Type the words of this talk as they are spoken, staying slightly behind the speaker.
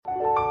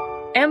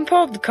En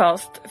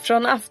podcast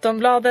från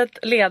Aftonbladet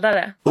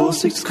Ledare.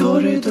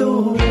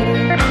 Åsiktskorridoren.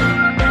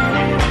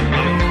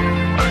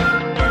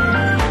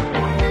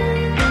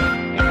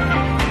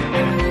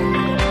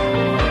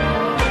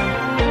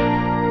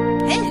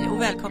 Hej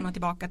och välkomna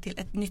tillbaka till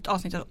ett nytt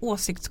avsnitt av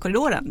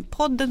Åsiktskorridoren,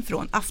 podden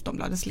från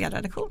Aftonbladets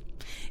ledarredaktion.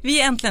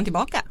 Vi är äntligen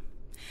tillbaka.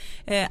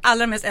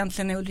 Allra mest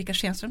äntligen är Ulrica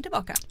Schenström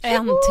tillbaka.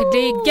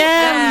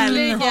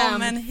 Äntligen!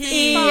 Välkommen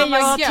hit!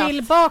 Är jag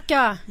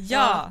tillbaka?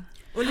 Ja,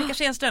 Ulrica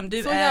Schenström,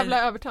 du så är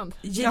jävla övertänd.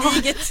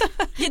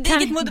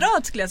 Gediget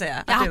moderat skulle jag säga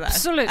att du är.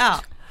 Absolut. Ja.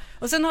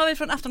 Och sen har vi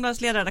från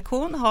Aftonbladets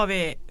ledarredaktion har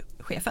vi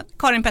chefen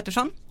Karin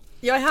Pettersson.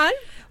 Jag är här.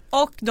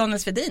 Och Daniel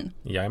Swedin.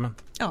 Jajamän.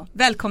 Ja,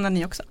 välkomna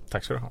ni också.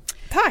 Tack ska du ha.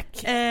 Tack.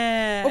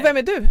 Och vem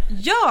är du?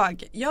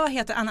 Jag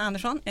heter Anna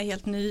Andersson. Jag är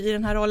helt ny i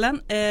den här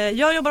rollen.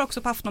 Jag jobbar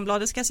också på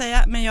Aftonbladet ska jag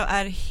säga. Men jag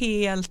är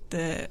helt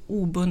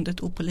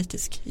obundet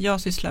opolitisk.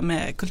 Jag sysslar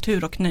med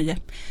kultur och nöje.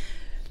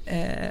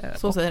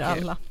 Så säger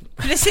alla.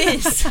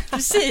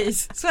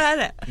 Precis. Så är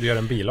det. Du gör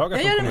en bilaga.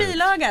 Jag gör en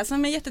bilaga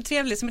som är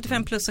jättetrevlig. Som heter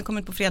 5+ som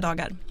kommer ut på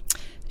fredagar.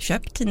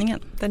 Köp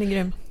tidningen. Den är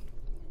grym.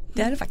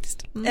 Det är det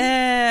faktiskt.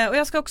 Och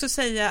jag ska också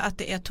säga att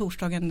det är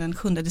torsdagen den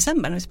 7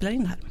 december när vi spelar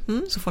in det här.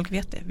 Så folk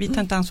vet det. Vi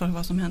tar inte ansvar för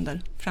vad som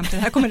händer fram till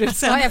det här kommer ut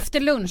sen. Ja, efter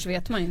lunch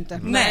vet man ju inte.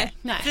 Nej.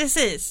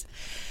 Precis.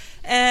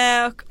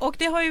 Och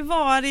det har ju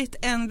varit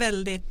en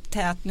väldigt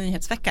tät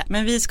nyhetsvecka.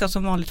 Men vi ska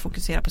som vanligt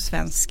fokusera på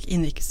svensk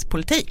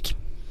inrikespolitik.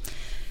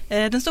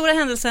 Den stora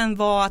händelsen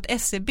var att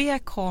SCB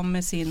kom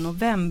med sin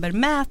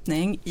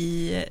novembermätning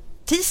i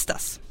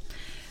tisdags.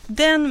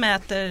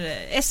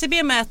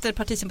 SCB mäter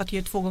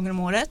partisympatier 2 gånger om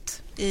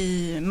året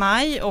i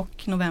maj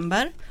och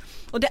november.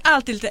 Och det är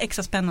alltid lite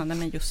extra spännande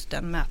med just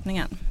den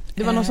mätningen.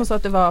 Det var någon som sa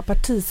att det var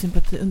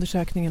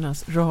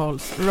partisympatiundersökningarnas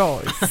Rolls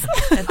Royce.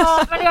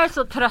 Ja, men jag är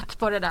så trött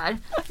på det där.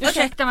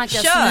 Ursäkta mig att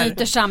jag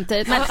snyter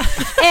samtidigt. Men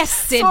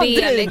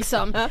SCB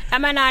liksom.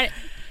 Jag menar,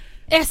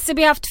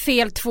 SCB har haft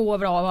fel 2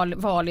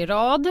 val i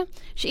rad.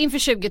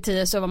 Inför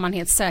 2010 så var man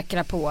helt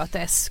säkra på att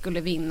S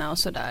skulle vinna och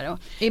sådär.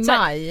 I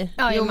maj?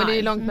 Ja, men det är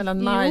ju långt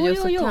mellan maj och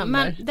september.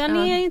 Men den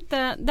är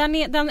inte,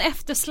 den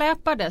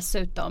eftersläpar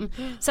dessutom.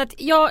 Så att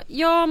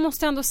jag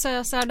måste ändå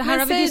säga så här, det här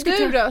har vi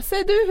diskuterat.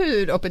 Säg du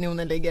hur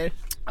opinionen ligger.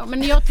 Ja,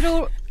 men jag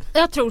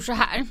tror så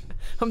här.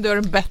 Om du har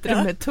en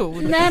bättre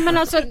metod. Nej men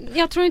alltså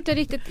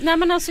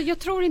jag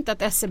tror inte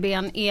att SCB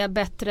är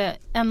bättre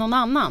än någon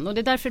annan och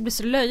det är därför det blir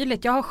så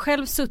löjligt. Jag har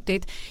själv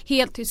suttit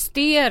helt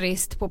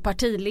hysteriskt på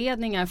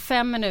partiledningar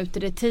 5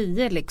 minuter i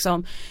 10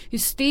 liksom.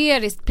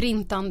 Hysteriskt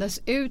printandes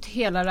ut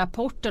hela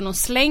rapporten och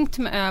slängt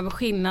mig över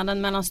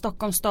skillnaden mellan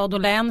Stockholms stad och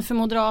län för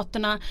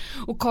Moderaterna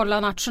och kolla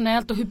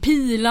nationellt och hur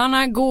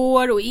pilarna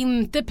går och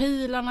inte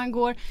pilarna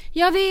går.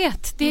 Jag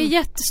vet, det är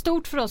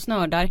jättestort för oss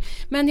nördar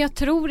men jag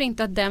tror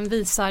inte att den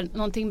visar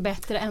någonting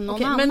bättre än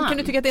någon annan. Men kan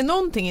du tycka att det är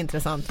någonting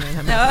intressant med den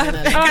här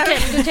mätningen? Okej,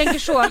 du tänker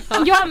så.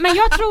 Ja, men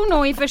jag tror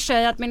nog i och för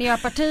sig att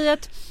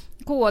Miljöpartiet,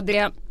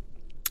 KD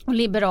och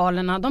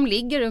Liberalerna, de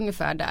ligger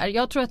ungefär där.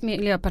 Jag tror att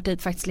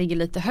Miljöpartiet faktiskt ligger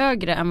lite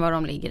högre än vad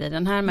de ligger i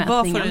den här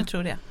mätningen. Varför du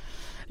tror det?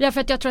 Ja,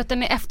 för att jag tror att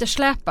den är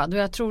eftersläpad och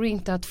jag tror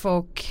inte att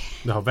folk...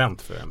 Det har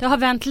vänt för en. Det har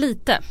vänt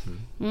lite,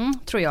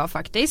 tror jag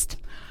faktiskt.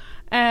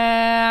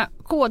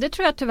 KD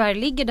tror jag tyvärr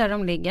ligger där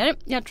de ligger.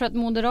 Jag tror att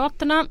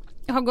Moderaterna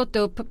har gått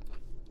upp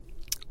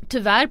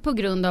tyvärr på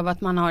grund av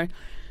att man har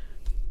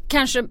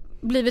kanske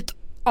blivit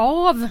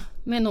av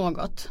med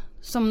något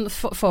som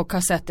folk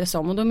har sett det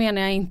som. Och då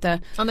menar jag inte...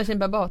 Anders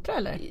Batra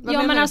eller?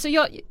 Ja men alltså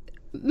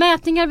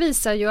mätningar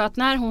visar ju att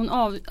när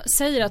hon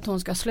säger att hon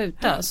ska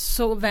sluta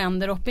så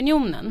vänder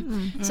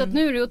opinionen. Så att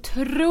nu är det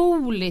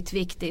otroligt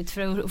viktigt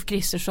för Ulf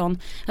Kristersson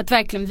att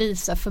verkligen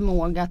visa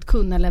förmåga att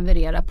kunna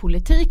leverera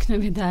politik. Nu är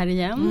vi där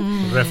igen.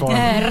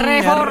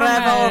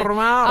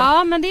 Reformer.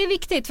 Ja, men det är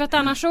viktigt för att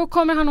annars så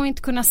kommer han nog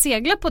inte kunna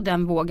segla på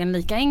den vågen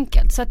lika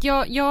enkelt. Så att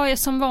jag är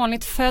som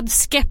vanligt född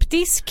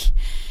skeptisk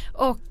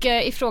och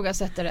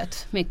ifrågasätter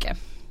rätt mycket.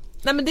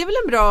 Nej men det är väl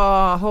en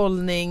bra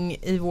hållning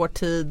i vår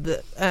tid.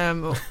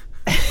 En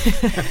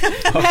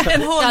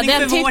hållning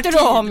den för vår tyckte tid. du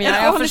om,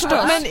 jag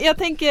förstår. Men jag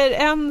tänker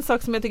en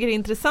sak som jag tycker är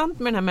intressant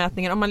med den här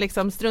mätningen, om man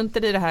liksom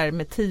struntar i det här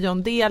med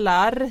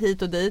tiondelar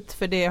hit och dit,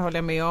 för det håller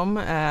jag med om.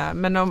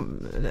 Men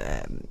om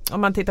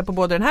man tittar på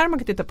både den här, man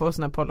kan titta på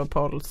såna Poll och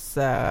Polls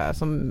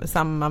som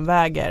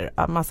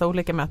sammanväger massa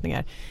olika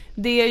mätningar.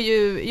 Det är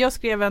ju, jag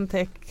skrev en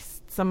text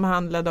som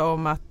handlade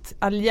om att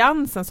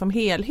alliansen som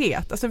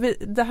helhet, alltså vid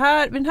den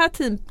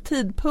här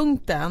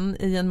tidpunkten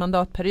i en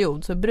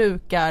mandatperiod så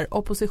brukar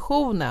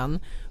oppositionen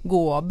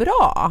gå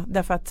bra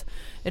därför att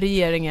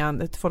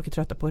folk är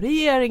trötta på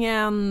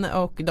regeringen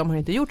och de har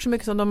inte gjort så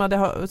mycket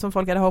som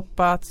folk hade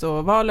hoppats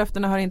och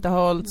vallöftena har inte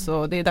hållits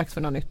och det är dags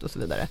för något nytt och så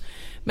vidare.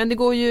 Men det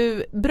går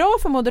ju bra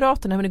för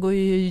Moderaterna men det går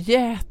ju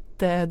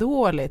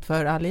jättedåligt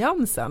för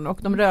alliansen och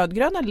de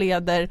rödgröna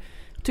leder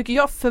tycker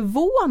jag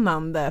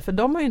förvånande för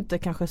de har ju inte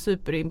kanske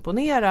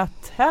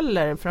superimponerat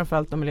heller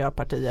framförallt om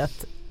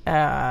Miljöpartiet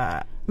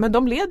men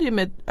de leder ju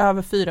med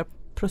över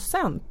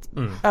 4%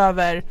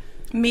 över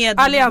Med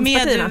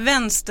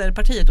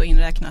Vänsterpartiet och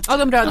inräknat. Ja,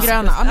 de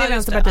rödgröna. Ja, med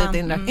Vänsterpartiet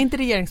inräknat. Inte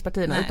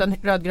regeringspartierna utan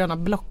rödgröna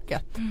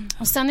blocket.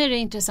 Och sen är det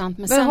intressant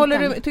med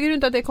Centern. Tycker du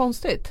inte att det är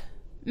konstigt?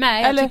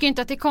 Nej, jag tycker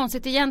inte att det är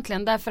konstigt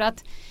egentligen därför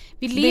att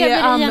vi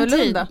lever i en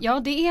tid. Ja,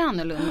 det är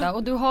annorlunda.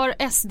 Och du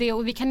har SD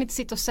och vi kan inte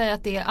sitta och säga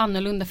att det är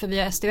annorlunda för vi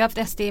har SD. Vi har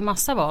haft SD i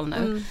massa val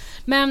nu.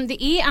 Men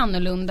det är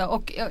annorlunda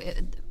och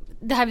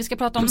det här vi ska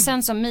prata om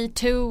sen som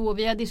MeToo och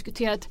vi har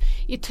diskuterat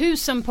i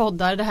 1000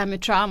 poddar det här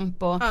med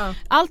Trump och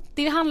allt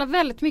det handlar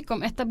väldigt mycket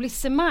om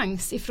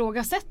etablissemangs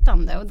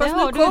ifrågasättande. Och fast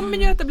nu kommer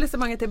ju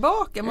etablissemanget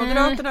tillbaka.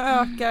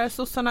 Moderaterna ökar,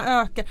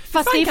 sossarna ökar.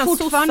 Fast det är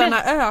fortfarande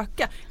sossarna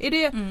öka. Är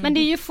det... Men det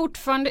är ju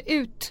fortfarande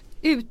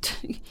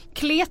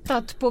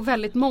utkletat på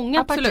väldigt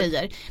många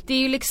partier. Det är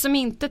ju liksom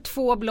inte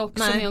två block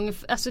som är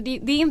ungefär, alltså det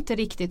är inte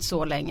riktigt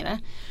så längre.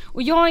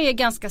 Och jag är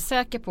ganska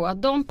säker på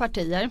att de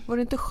partier var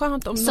det inte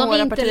skönt om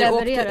några partier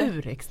åkte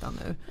ur riksdagen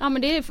nu? Ja,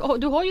 men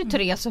du har ju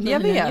 3 som gör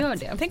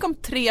det. Tänk om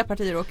 3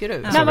 partier åker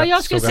ur. Men vad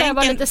jag skulle säga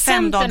var lite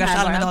Centern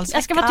här.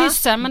 Jag ska vara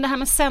tyst sen, men det här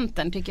med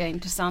Centern tycker jag är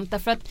intressant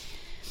därför att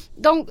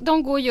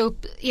de går ju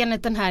upp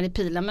enligt den här i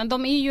pilen, men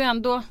de är ju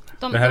ändå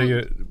det här är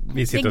ju,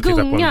 vi sitter och tittar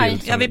på en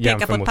bild som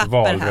jämför mot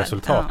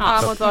valresultat.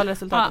 Mot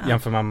valresultat.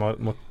 Jämför man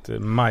mot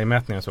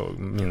majmätningen så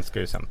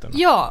minskar ju Centern.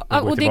 Ja,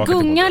 och det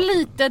gungar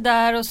lite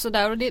där och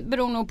sådär och det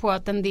beror nog på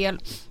att en del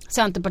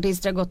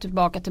centerpartister har gått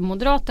tillbaka till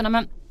Moderaterna,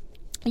 men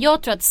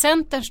jag tror att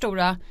Centerns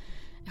stora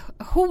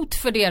hot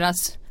för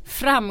deras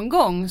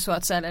framgång så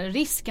att säga, eller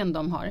risken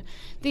de har,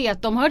 det är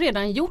att de har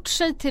redan gjort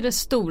sig till det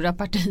stora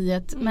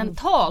partiet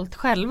mentalt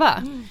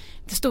själva.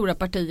 Det stora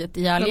partiet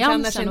i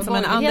alliansen. De känner sig inte som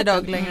en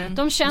underdog längre.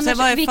 De känner så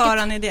vad är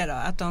faran i det då?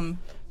 Att de...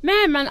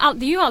 Nej, men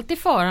det är ju alltid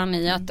faran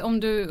i att om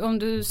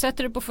du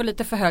sätter dig på för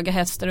lite för höga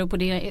hästar och på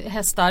det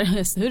hästar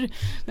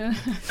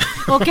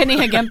och en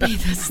egen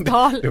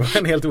piedestal. Det var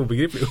en helt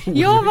obegriplig ord.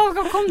 Ja,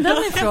 var kom den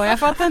ifrån? Jag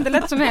fattar inte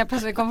lätt som jag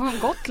plötsligt kom från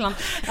Gotland.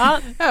 Ja.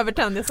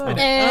 Övertänd, jag sa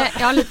det.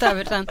 Ja, lite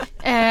övertänd.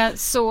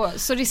 Så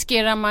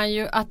riskerar man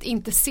ju att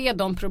inte se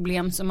de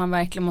problem som man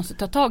verkligen måste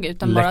ta tag i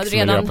utan Lex bara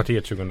redan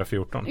Miljöpartiet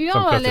 2014.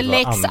 Ja, eller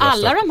Lex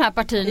alla de här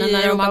partierna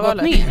när de har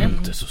gått ner.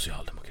 Inte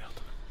socialdemokrater.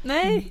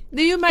 Nej,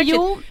 det är ju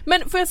märkligt.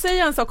 Men får jag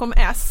säga en sak om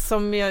S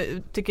som jag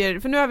tycker,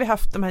 för nu har vi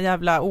haft de här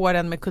jävla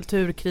åren med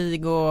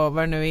kulturkrig och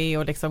vad det nu är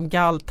och liksom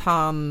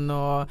Galtan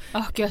och...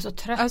 Gud, jag är så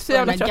trött på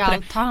den här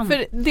Galtan.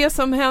 För det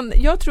som händer,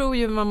 jag tror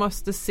ju man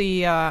måste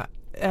se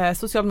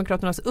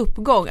Socialdemokraternas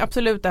uppgång,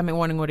 absolut det här med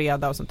ordning och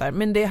reda och sånt där,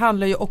 men det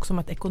handlar ju också om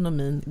att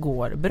ekonomin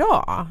går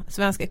bra.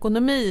 Svensk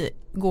ekonomi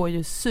går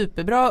ju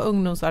superbra,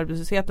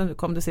 ungdomsarbetslösheten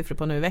kom det siffror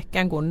på nu i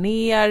veckan, går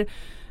ner.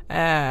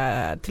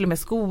 Till och med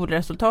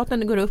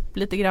skolresultaten går upp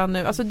lite grann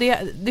nu. Alltså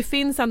det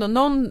finns ändå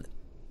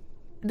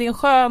det är en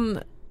skön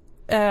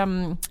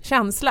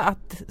känsla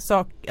att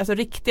alltså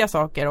riktiga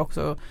saker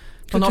också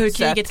på något sätt.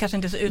 Kulturkriget kanske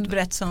inte är så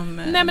utbrett som...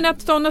 Nej, men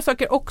att sådana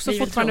saker också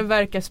fortfarande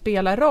verkar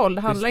spela roll.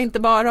 Det handlar inte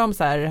bara om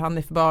så här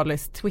Hanif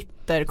Balis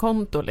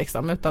Twitterkonto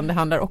liksom, utan det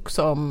handlar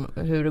också om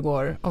hur det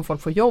går, om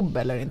folk får jobb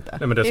eller inte.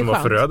 Nej, men det som var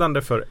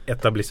förödande för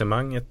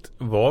etablissemanget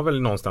var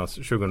väl någonstans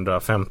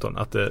 2015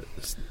 att det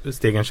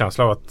steg en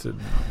känsla av att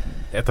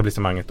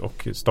etablissemanget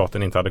och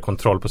staten inte hade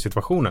kontroll på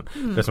situationen.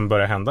 Det som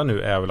börjar hända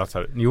nu är väl att så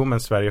här, men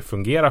Sverige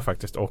fungerar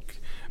faktiskt och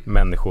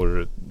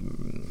människor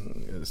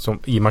som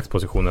i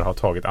maktpositioner har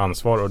tagit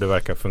ansvar och det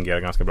verkar fungera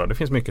ganska bra. Det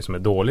finns mycket som är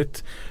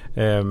dåligt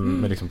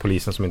med liksom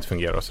polisen som inte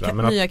fungerar och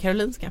sådär. Nya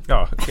Karolinska.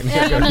 Ja,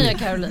 Nya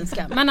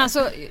Karolinska.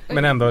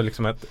 Men ändå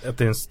liksom att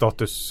det är en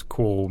status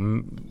quo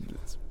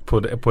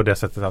på det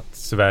sättet att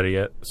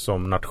Sverige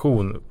som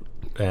nation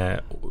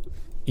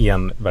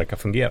igen verkar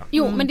fungera.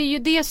 Jo, men det är ju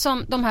det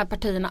som de här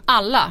partierna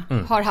alla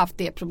har haft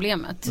det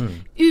problemet.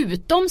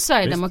 Utom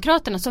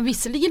Sverigedemokraterna som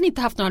visserligen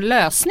inte haft några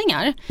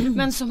lösningar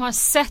men som har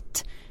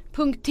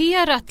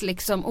punkterat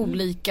liksom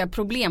olika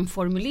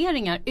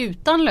problemformuleringar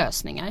utan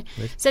lösningar.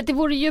 Så att det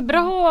vore ju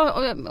bra,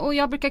 och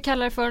jag brukar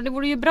kalla det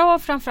vore ju bra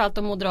framförallt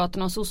om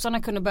Moderaterna och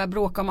sossarna kunde börja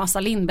bråka om massa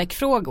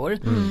Lindbäck-frågor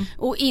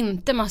och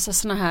inte massa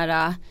såna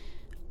här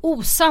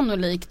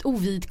osannolikt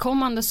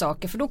ovidkommande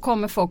saker, för då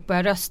kommer folk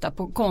börja rösta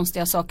på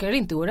konstiga saker eller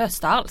inte att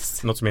rösta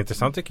alls. Något som är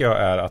intressant tycker jag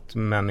är att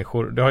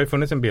människor, det har ju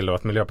funnits en bild av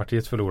att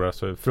Miljöpartiet förlorar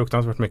så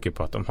fruktansvärt mycket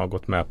på att de har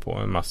gått med på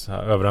en massa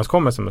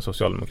överenskommelser med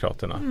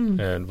Socialdemokraterna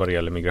vad det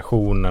gäller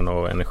migrationen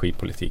och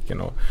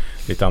energipolitiken och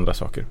lite andra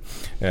saker.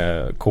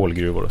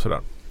 Kolgruvor och sådär.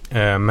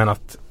 Men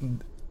att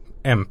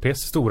MPs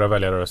stora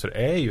väljarrörelser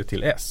är ju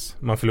till S.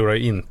 Man förlorar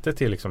ju inte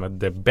till liksom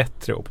det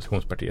bättre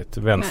oppositionspartiet,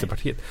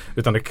 Vänsterpartiet. Nej.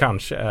 Utan det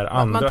kanske är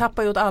andra... Man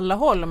tappar ju åt alla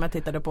håll om jag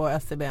tittade på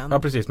SCB. Ja,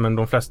 precis. Men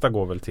de flesta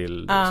går väl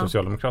till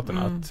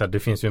Socialdemokraterna. Att, så här, det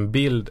finns ju en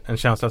bild, en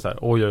känsla så här,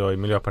 oj,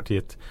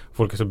 Miljöpartiet,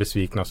 folk är så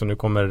besvikna så nu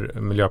kommer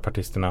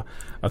miljöpartisterna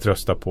att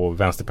rösta på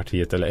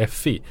Vänsterpartiet eller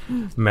FI.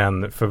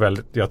 Men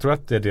jag tror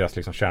att det är deras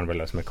liksom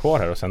kärnväljare som är kvar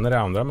här och sen är det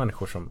andra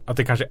människor att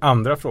det kanske är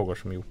andra frågor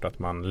som gjort att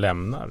man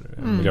lämnar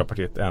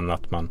Miljöpartiet än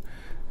att man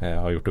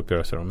har gjort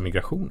uppgörelser om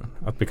migrationen.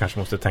 Att vi kanske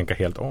måste tänka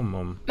helt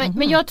om.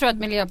 Men jag tror att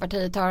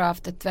Miljöpartiet har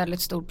haft ett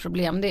väldigt stort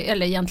problem.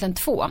 Eller egentligen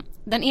 2.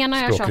 Den ena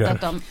har jag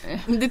tjatat om.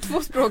 Det är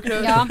 2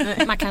 språkrör. Ja,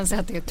 man kan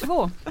säga att det är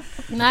 2.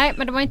 Nej,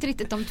 men det var inte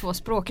riktigt de 2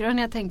 språkrören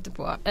jag tänkte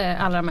på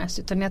allra mest.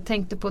 Utan jag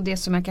tänkte på det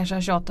som jag kanske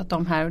har tjatat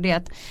om här. Och det är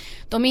att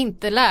de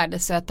inte lärde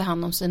sig att ta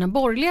hand om sina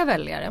borgerliga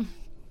väljare.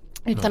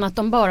 Utan att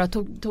de bara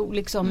tog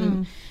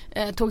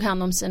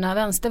hand om sina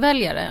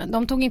vänsterväljare.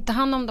 De tog inte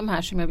hand om de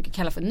här som jag brukar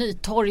kalla för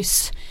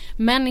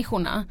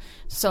nytorgsmänniskorna.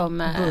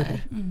 Som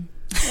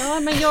ja,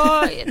 men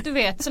du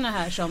vet såna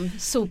här som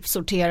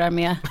sopsorterar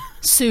med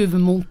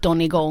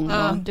SUV-motorn igång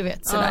och du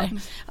vet sådär.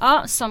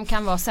 Ja, som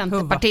kan vara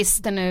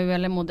centerpartister nu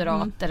eller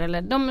moderater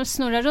eller de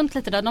snurrar runt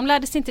lite där. De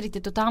lärde sig inte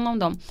riktigt att ta hand om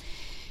dem.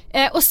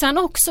 Och sen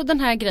också den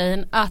här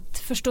grejen att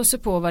förstå sig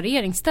på vad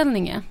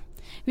regeringsställning är.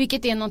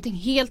 Vilket är någonting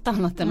helt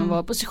annat än att vara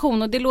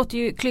opposition. Och det låter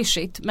ju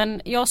klyschigt.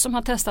 Men jag som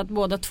har testat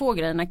båda 2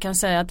 grejerna kan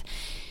säga att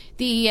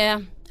det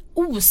är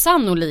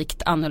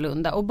osannolikt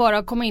annorlunda. Och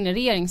bara komma in i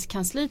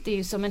regeringskansliet är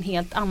ju som en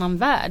helt annan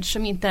värld.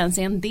 Som inte ens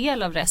är en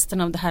del av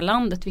resten av det här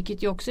landet.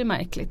 Vilket ju också är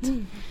märkligt.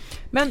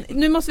 Men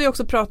nu måste vi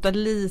också prata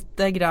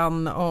lite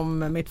grann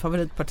om mitt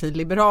favoritparti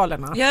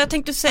Liberalerna. Ja, jag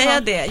tänkte säga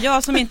det.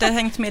 Jag som inte har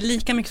hängt med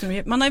lika mycket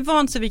som man har ju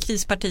vant sig vid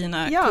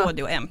krispartierna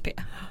KD och MP.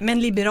 Men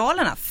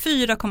Liberalerna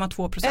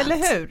 4,2%. Eller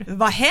hur?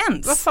 Vad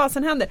händer? Vad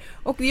fasen händer?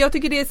 Och jag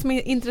tycker det som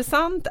är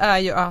intressant är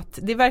ju att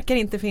det verkar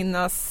inte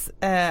finnas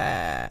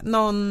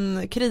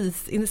någon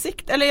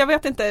krisinsikt. Eller jag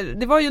vet inte,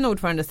 det var ju en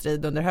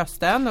ordförandestrid under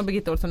hösten och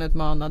Birgitta Olsson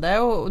utmanade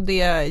och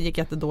det gick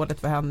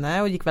jättedåligt för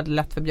henne och gick väldigt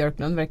lätt för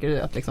Björklund, verkar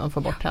det att liksom få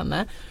bort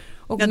henne.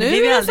 Och nu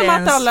är det som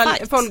att alla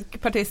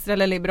folkpartister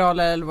eller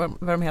liberaler eller vad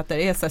de heter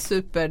är så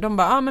super. De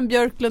bara, men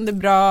Björklund är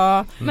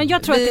bra. Men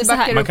jag tror att det är så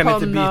här. Man kan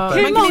inte byta.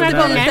 Hur många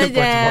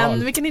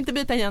gånger vi kan inte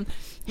byta igen.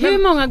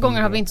 Hur många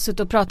gånger har vi inte suttit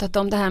och pratat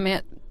om det här med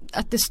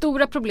att det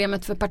stora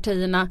problemet för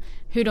partierna,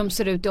 hur de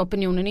ser ut i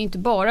opinionen, är inte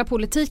bara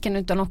politiken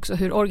utan också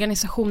hur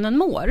organisationen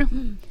mår.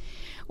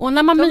 Och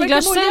när man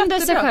myglar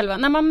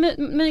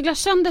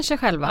sönder sig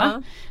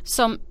själva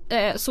som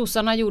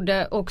sossarna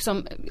gjorde och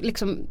som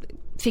liksom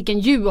fick en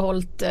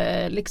Juholt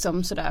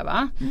liksom sådär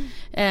va.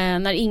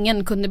 När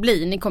ingen kunde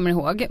bli, ni kommer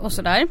ihåg och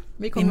sådär.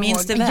 Vi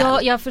minns det väl.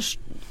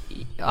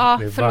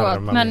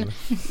 Förlåt men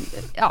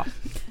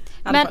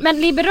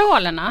men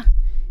Liberalerna,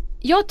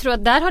 jag tror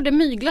att där har det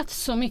myglat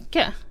så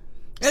mycket.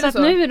 Så att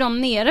nu är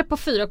de nere på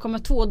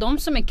 4,2. De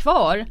som är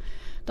kvar,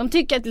 de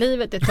tycker att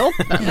livet är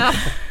toppen.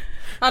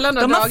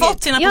 De har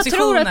fått sina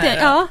positioner.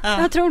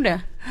 Jag tror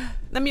det.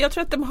 Nej, men jag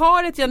tror att de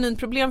har ett genuint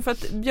problem för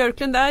att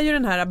Björklund är ju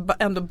den här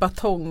ändå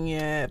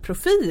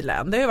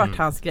batongprofilen. Det har ju varit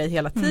hans grej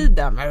hela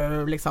tiden.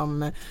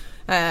 Liksom,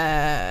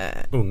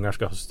 ungar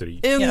ska ha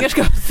stryk. Ungar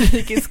ska ha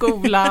stryk i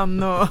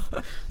skolan. Och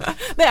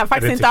det är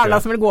faktiskt inte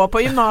alla som vill gå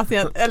på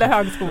gymnasiet eller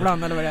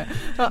högskolan eller vad det är.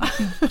 Ja.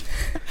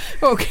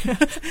 Och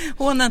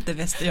hon är inte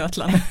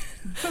Västergötland.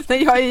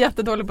 Nej, jag är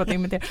jättedålig på att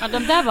imitera. Ja,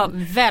 de där var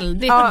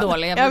väldigt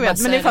dåliga. Jag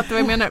vet, men ni fattar vad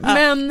jag menar.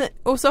 Men,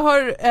 och så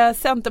har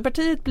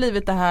Centerpartiet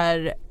blivit det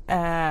här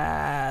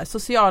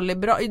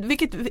socialliberal,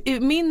 vilket i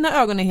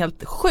mina ögon är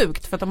helt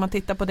sjukt, för att om man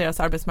tittar på deras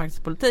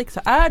arbetsmarknadspolitik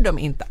så är de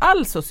inte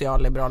alls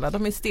socialliberala,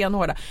 de är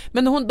stenhårda,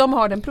 men de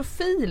har den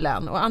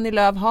profilen, och Annie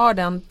Lööf har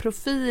den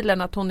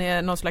profilen att hon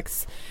är någon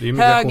slags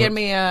höger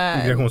med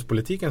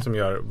migrationspolitiken som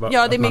gör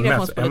det är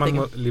migrationspolitiken.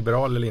 Är man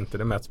liberal eller inte,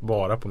 det mäts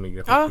bara på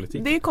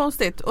migrationspolitiken. Ja, det är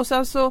konstigt. Och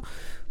sen så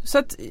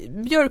att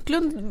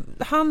Björklund,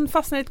 han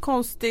fastnar i ett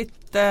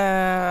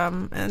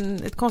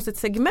konstigt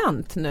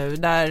segment nu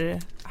där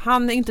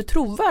han är inte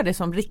trovärdig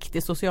som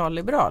riktig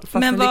socialliberal.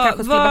 Men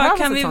vad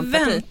kan vi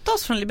vänta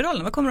oss från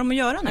Liberalerna? Vad kommer de att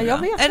göra nu? Jag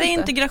vet är det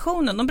inte.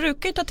 Integrationen? De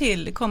brukar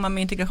ju komma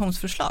med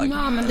integrationsförslag.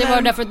 Ja, men det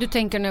var därför att du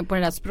tänker nu på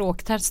det där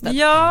språktestet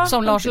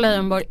som Lars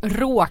Leijonborg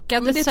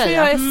råkade men det säga. tror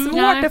jag är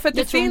svårt, därför att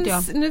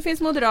nu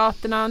finns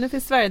Moderaterna, nu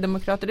finns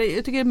Sverigedemokrater.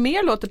 Jag tycker det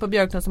mer låter på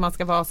Björklund som man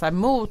ska vara så här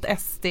mot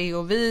SD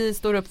och vi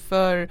står upp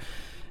för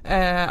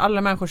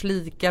alla människors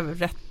lika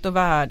rätt och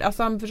värld.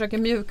 Alltså han försöker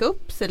mjuka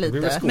upp sig lite.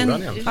 Det är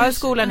skolan igen. Ja,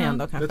 skolan igen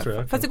då kanske. Det tror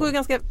jag. Fast det går ju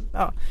ganska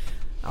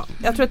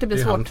jag tror att det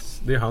blir svårt.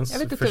 Det är hans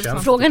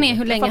förtjänst. Frågan är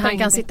hur länge han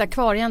kan sitta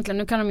kvar egentligen.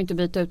 Nu kan de inte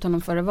byta ut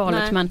honom före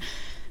valet. Nej. Men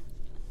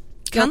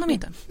kan de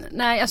inte?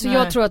 Nej, alltså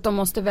jag tror att de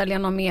måste välja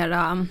någon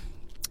mera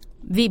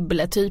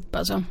Wibble-typ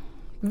alltså.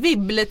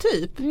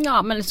 Wibble-typ?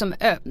 Ja, men liksom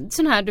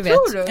sån här, du vet.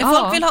 Tror du?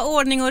 Folk vill ha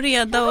ordning och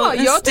reda och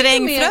en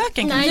sträng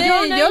fröken. Jag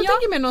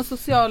tänker mer någon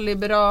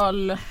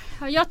socialliberal.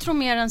 Ja, jag tror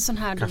mer en sån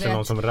här, kanske du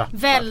någon som rappar.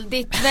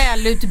 Väldigt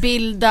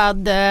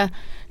välutbildad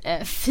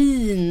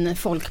fin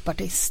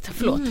folkpartist.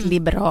 Förlåt,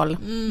 liberal.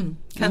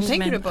 Kanske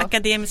med en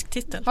akademisk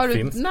titel. Har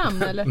du ett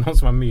namn eller? Någon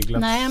som har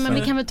myglat. Nej, men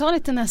vi kan väl ta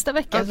lite nästa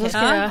vecka. Okay. Så ska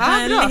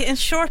en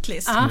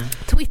shortlist.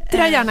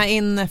 Twittra gärna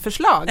in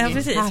förslag. Ja,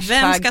 precis.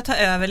 Vem ska ta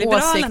över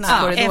Liberalerna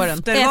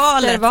efter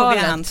valet får vi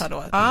anta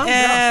då.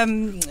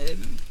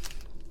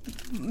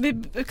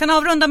 Vi kan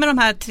avrunda med de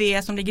här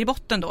 3 som ligger i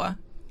botten då.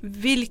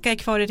 Vilka är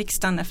kvar i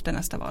riksdagen efter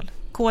nästa val?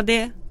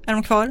 KD, är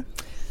de kvar?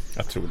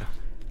 Jag tror det.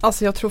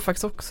 Alltså jag tror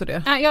faktiskt också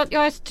det.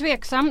 Jag är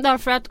tveksam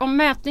därför att om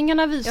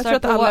mätningarna visar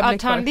på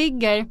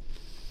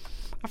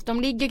att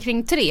de ligger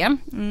kring 3,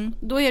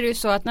 då är det ju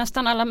så att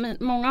nästan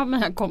många av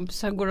mina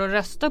kompisar går och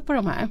röstar på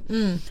de här.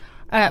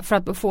 För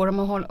att få dem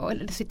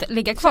att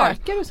ligga kvar.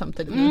 Verkar du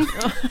samtidigt?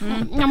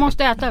 Jag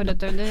måste äta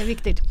lite, det är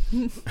viktigt.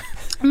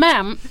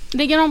 Men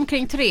ligger de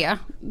omkring 3,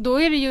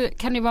 då är det ju,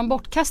 kan det ju vara en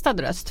bortkastad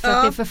röst för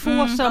att det är för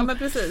få som... Ja, men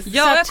precis.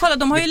 Ja, jag kollar,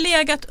 de har ju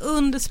legat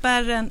under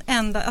spärren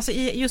ända, alltså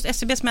i just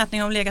SCBs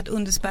mätning har de legat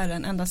under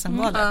spärren ända sedan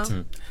valet.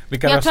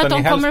 Vilka röstar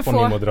ni helst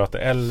på, ni moderater,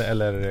 L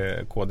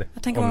eller KD?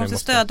 Jag tänker om man måste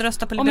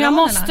stödrösta på Liberalerna. Om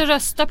jag måste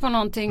rösta på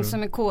någonting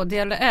som är KD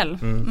eller L.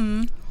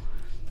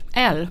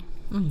 L.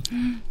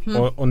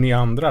 Och ni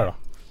andra då?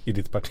 I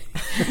ditt parti?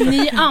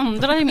 Ni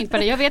andra i mitt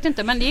parti, jag vet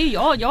inte, men det är ju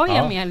jag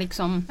är med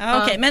liksom.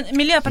 Okej, men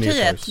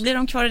Miljöpartiet, blir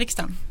de kvar i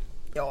riksdagen?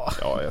 Ja,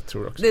 jag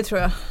tror också. Det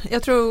tror jag.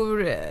 Jag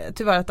tror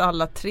tyvärr att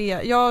alla 3,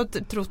 jag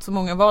har trott så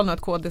många val nu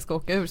att KD ska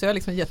åka ur, så jag har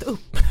liksom gett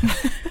upp.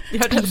 Jag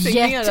har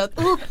resignerat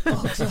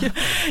upp också.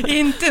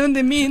 Inte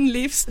under min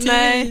livstid.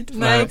 Nej,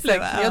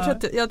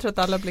 jag tror att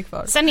alla blir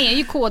kvar. Sen är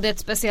ju KD ett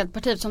speciellt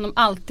parti som de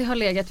alltid har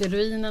legat vid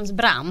ruinens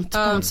brant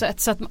på något sätt,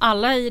 så att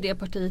alla i det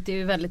partiet är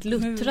ju väldigt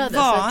luttrade.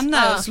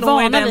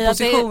 Vana i den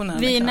positionen.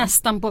 Vi är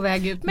nästan på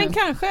väg ut nu. Men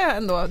kanske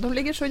ändå, de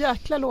ligger så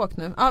jäkla lågt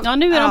nu. Ja,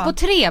 nu är de på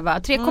 3 va?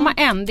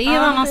 3,1, det är en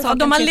annan sak.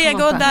 De har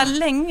legat där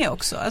länge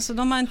också. Alltså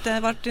de har inte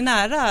varit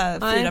nära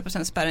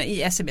 4% spärren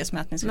i SCBs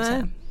mätning.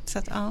 Så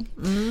att,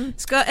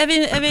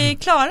 är vi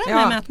klara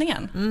med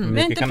mätningen?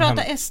 Vi har inte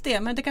pratat SD,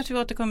 men det kanske vi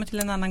återkommer till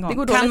en annan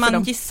gång. Kan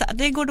man gissa?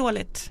 Det går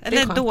dåligt.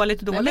 Eller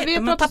dåligt. Men vi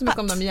har pratat så mycket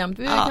om dem jämt.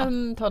 Vi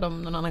kan ta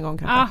dem någon annan gång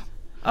kanske.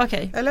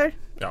 Okej. Eller?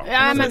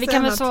 Ja, men vi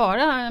kan väl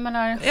svara. Jag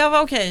menar...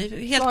 Ja,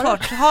 okej. Helt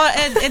kort.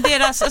 Är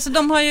deras, alltså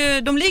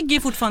de ligger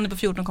ju fortfarande på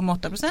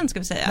 14,8%, ska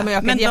vi säga. De har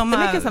ökat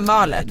jättemycket sedan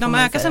valet. De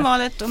har ökat sedan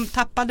valet. De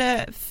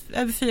tappade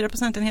över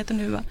 4%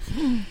 nu, va?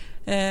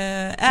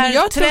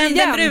 Är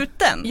trenden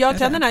bruten? Ja,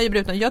 trenden är ju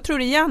bruten. Jag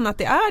tror igen att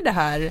det är det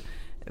här.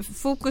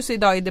 Fokus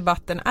idag i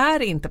debatten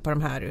är inte på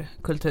de här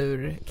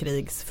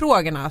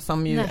kulturkrigsfrågorna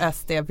som ju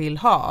SD vill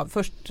ha.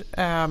 Först,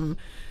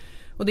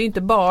 och det är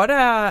inte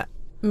bara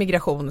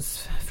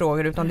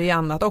migrationsfrågor utan det är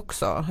annat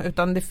också.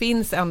 Utan det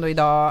finns ändå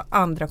idag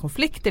andra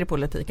konflikter i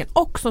politiken.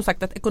 Och som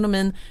sagt att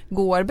ekonomin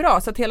går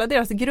bra. Så att hela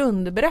deras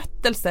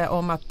grundberättelse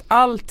om att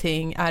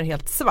allting är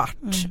helt svart.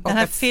 Den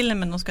här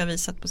filmen de ska ha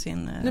visat på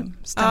sin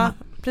stämma.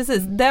 Ja,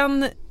 precis.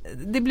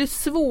 Det blir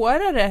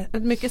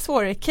ett mycket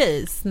svårare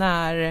case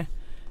när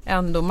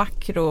ändå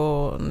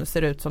makron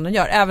ser ut som den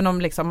gör. Även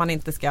om liksom man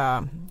inte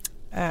ska...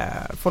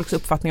 folks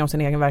uppfattning om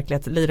sin egen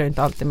verklighet lirar ju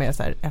inte alltid med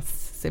så här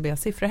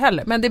SCB-siffror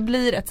heller. Men det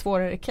blir ett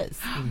svårare case.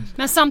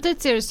 Men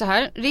samtidigt ser du så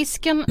här.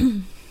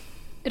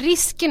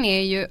 Risken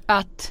är ju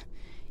att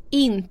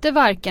inte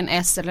varken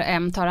S eller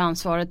M tar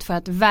ansvaret för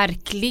att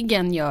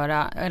verkligen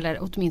göra eller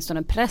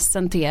åtminstone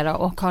presentera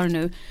och har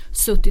nu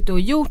suttit och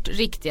gjort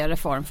riktiga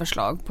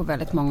reformförslag på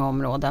väldigt många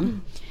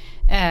områden.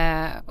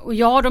 Och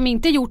har de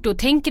inte gjort det och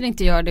tänker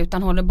inte göra det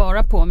utan håller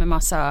bara på med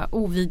massa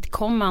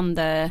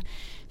ovidkommande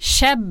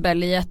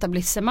käbbel i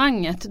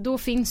etablissemanget, då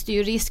finns det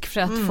ju risk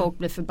för att folk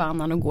blir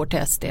förbannade och går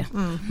till SD.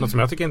 Något som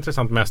jag tycker är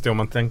intressant med SD, om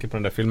man tänker på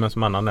den där filmen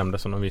som Anna nämnde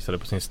som de visade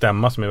på sin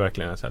stämma, som är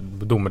verkligen en så här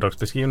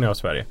domedagsbeskrivning av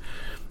Sverige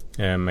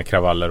med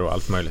kravaller och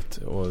allt möjligt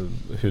och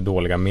hur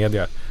dåliga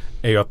medier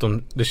är ju att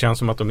det känns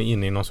som att de är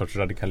inne i någon sorts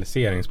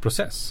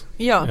radikaliseringsprocess.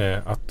 Ja.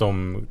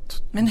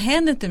 Men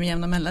händer inte med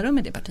jämna mellanrum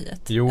i det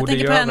partiet? Jo, jag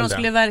tänker på när de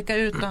skulle verka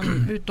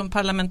utom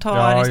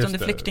parlamentariskt under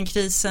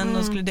flyktingkrisen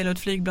och skulle dela ut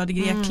flygblad i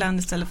Grekland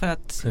istället för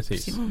att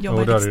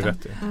jobba i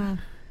riksdagen.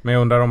 Men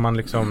jag undrar om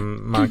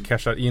man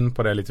cashar in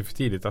på det lite för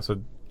tidigt. Alltså,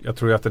 jag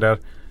tror ju att det där,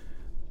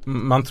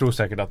 man tror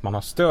säkert att man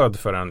har stöd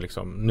för en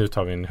nu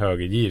tar vi en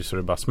högergir så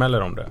det bara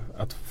smäller om det.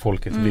 Att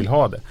folket vill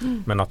ha det.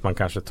 Men att man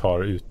kanske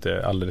tar ut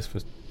det alldeles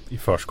för i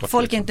förskott.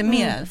 Folk är inte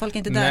med, folk är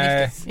inte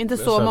där riktigt. Inte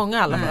så många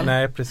i alla fall.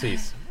 Nej,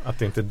 precis. Att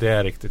det inte är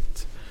det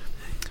riktigt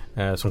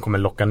som kommer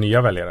locka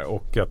nya väljare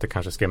och att det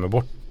kanske skrämmer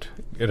bort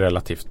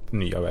relativt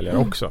nya väljare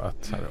också.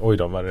 Att så här, oj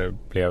då, vad det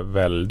blev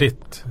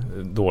väldigt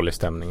dålig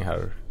stämning här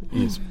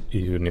i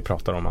hur ni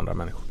pratar om andra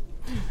människor.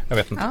 Jag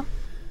vet inte. Ja.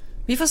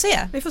 Vi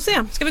får se.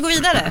 Ska vi gå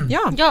vidare?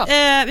 Ja.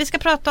 Vi ska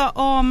prata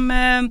om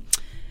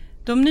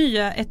de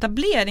nya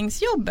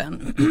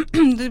etableringsjobben.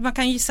 Man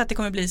kan gissa att det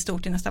kommer bli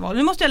stort i nästa val.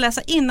 Nu måste jag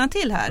läsa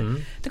innantill här.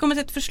 Det kommer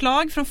ett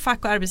förslag från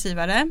fack och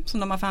arbetsgivare som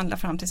de har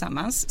förhandlat fram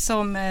tillsammans.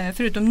 Som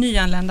förutom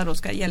nyanlända då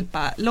ska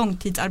hjälpa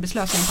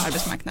långtidsarbetslösa in på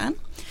arbetsmarknaden.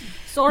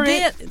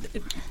 Sorry.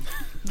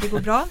 Det går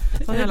bra.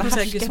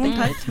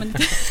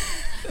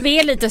 Vi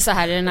är lite så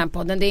här i den här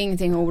podden. Det är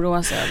ingenting att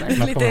oroa sig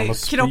över. Lite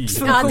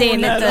kroppsfunktioner. Ja, det är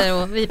lite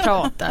och vi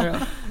pratar.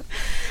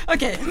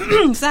 Okej,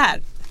 så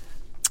här.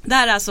 Det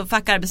här är alltså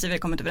fack och arbetsgivare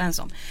kommit överens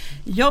om.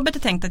 Jobbet är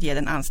tänkt att ge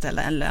den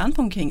anställda en lön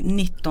på omkring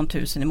 19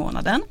 000 i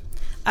månaden.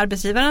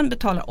 Arbetsgivaren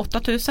betalar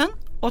 8 000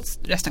 och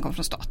resten kommer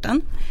från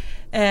staten.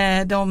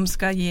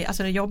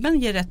 Jobben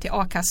ger rätt till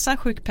a-kassa,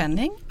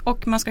 sjukpenning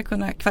och man ska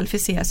kunna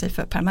kvalificera sig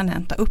för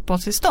permanenta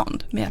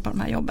uppehållstillstånd med hjälp av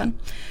de här jobben.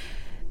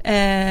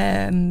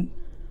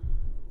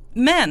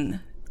 Men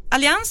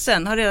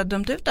Alliansen har redan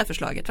dömt ut det här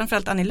förslaget,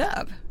 framförallt Annie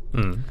Lööf.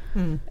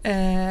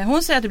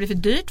 Hon säger att det blir för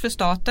dyrt för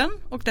staten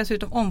och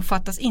dessutom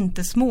omfattas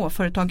inte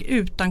småföretag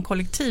utan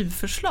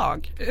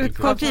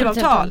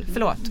kollektivavtal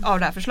av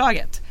det här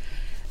förslaget.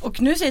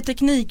 Och nu säger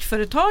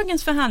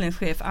Teknikföretagens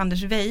förhandlingschef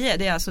Anders Weje,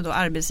 det är alltså då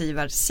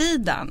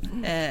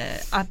arbetsgivarsidan,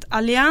 att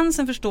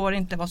Alliansen förstår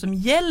inte vad som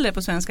gäller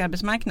på svensk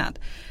arbetsmarknad.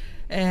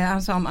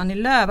 Han sa om Annie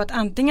Lööf att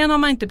antingen har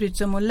man inte brytt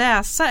sig om att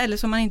läsa eller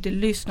så har man inte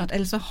lyssnat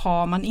eller så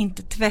har man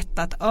inte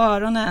tvättat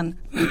öronen.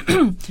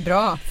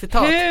 Bra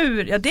citat.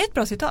 Ja, det är ett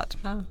bra citat.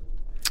 Ja.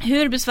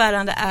 Hur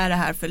besvärande är det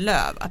här för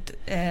Lööf att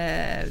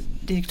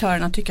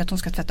direktörerna tycker att hon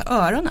ska tvätta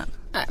öronen?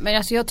 Nej, men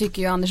alltså jag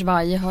tycker ju Anders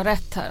Weje har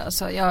rätt här.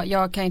 Alltså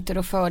jag kan inte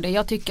rå för det.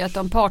 Jag tycker att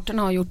om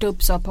parterna har gjort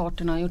upp så har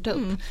parterna gjort upp.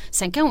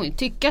 Sen kan hon ju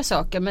tycka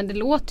saker, men det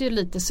låter ju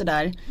lite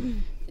sådär...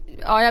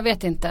 Ja, jag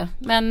vet inte.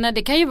 Men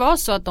det kan ju vara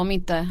så att de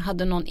inte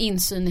hade någon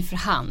insyn i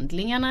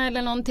förhandlingarna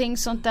eller någonting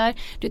sånt där.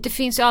 Det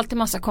finns ju alltid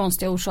massa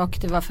konstiga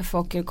orsaker till varför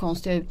folk gör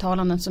konstiga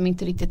uttalanden som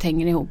inte riktigt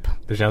hänger ihop.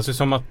 Det känns ju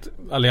som att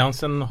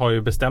Alliansen har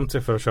ju bestämt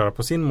sig för att köra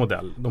på sin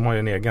modell. De har ju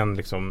en egen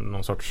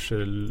någon sorts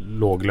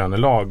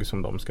låglönelag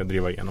som de ska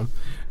driva igenom.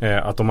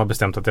 Att de har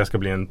bestämt att det ska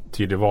bli en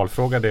tydlig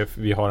valfråga.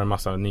 Vi har en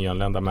massa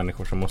nyanlända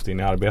människor som måste in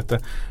i arbete.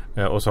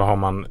 Och så har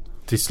man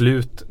till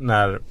slut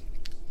när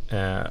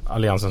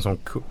Alliansen som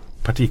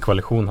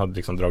partikoalition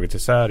hade dragit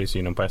isär i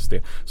synen på SD,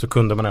 så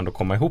kunde man ändå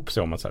komma ihop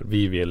sig om att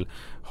vi vill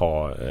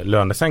ha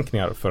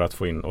lönesänkningar för att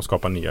få in och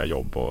skapa nya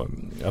jobb och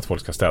att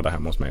folk ska städa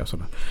hemma hos mig och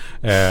sådär.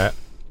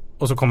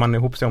 Och så kommer man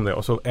ihop sig om det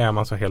och så är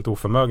man så helt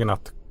oförmögen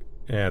att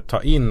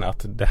ta in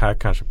att det här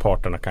kanske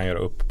parterna kan göra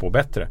upp på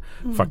bättre.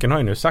 Facken har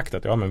ju nu sagt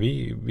att men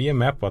vi är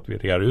med på att vi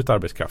rear ut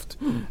arbetskraft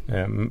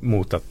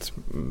mot att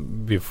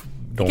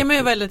det kan man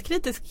ju väldigt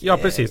kritisk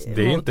precis.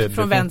 Det är inte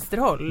från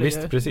vänsterhåll.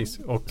 Visst, precis.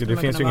 Och det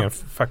finns ju ingen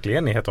facklig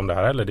enighet om det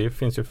här heller. Det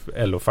finns ju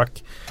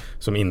LO-fack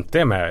som inte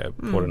är med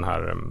på den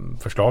här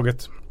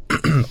förslaget.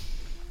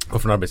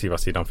 Och från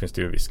arbetsgivarsidan finns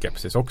det ju viss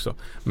skepsis också.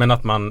 Men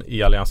att man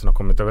i Alliansen har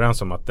kommit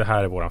överens om att det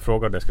här är våran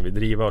fråga och det ska vi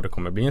driva och det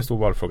kommer bli en stor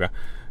valfråga.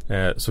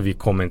 Så vi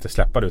kommer inte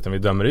släppa det utan vi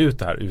dömer ut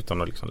det här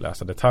utan att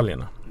läsa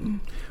detaljerna.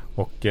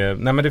 Och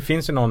men det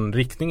finns ju någon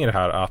riktning i det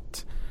här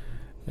att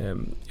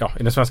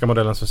i den svenska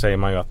modellen så säger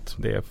man ju att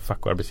det är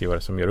fack och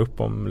arbetsgivare som gör upp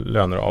om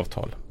löner och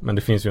avtal. Men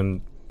det finns ju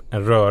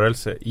en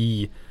rörelse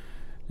i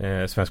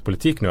svensk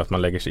politik nu att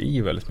man lägger sig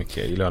i väldigt mycket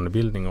i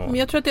lönebildning. Och men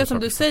jag tror att det är som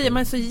du säger,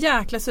 man är så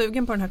jäkla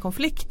sugen på den här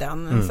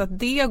konflikten så att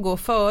det går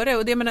före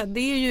och det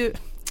är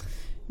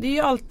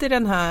ju alltid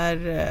den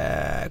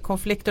här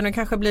konflikten och det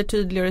kanske blir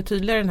tydligare och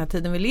tydligare den här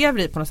tiden vi lever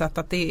i på något sätt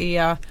att det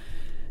är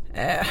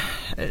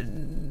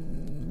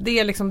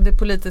det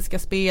politiska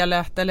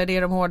spelet eller det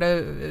är de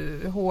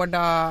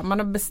hårda man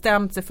har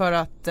bestämt sig för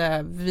att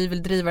vi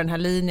vill driva den här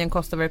linjen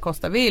kosta vad det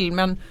kosta vill,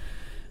 men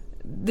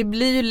det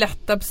blir ju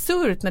lätt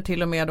absurt när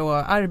till och med då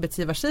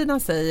arbetsgivarsidan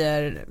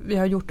säger vi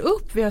har gjort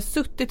upp, vi har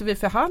suttit och vi har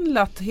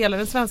förhandlat, hela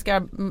den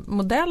svenska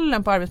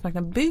modellen på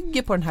arbetsmarknaden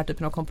bygger på den här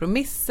typen av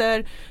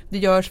kompromisser, det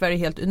gör Sverige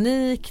helt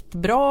unikt,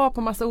 bra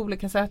på massa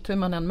olika sätt hur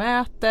man än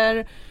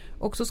mäter.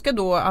 Och så ska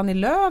då Annie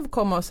Lööf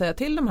komma och säga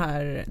till de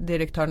här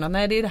direktörerna,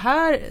 nej det är det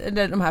här,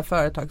 eller de här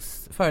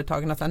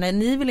företagen att nej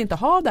ni vill inte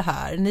ha det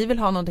här, ni vill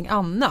ha någonting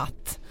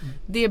annat.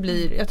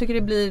 Jag tycker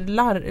det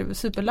blir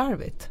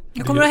superlarvigt.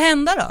 Vad kommer att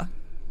hända då?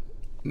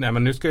 Nej,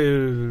 men nu ska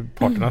ju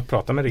parterna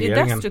prata med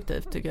regeringen. Det är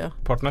destruktivt tycker jag.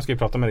 Parterna ska ju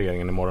prata med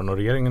regeringen imorgon och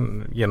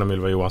regeringen genom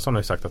Ylva Johansson har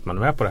ju sagt att man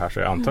är med på det här så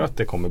jag antar att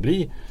det kommer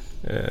bli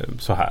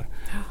så här.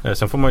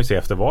 Sen får man ju se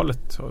efter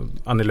valet.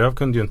 Annie Lööf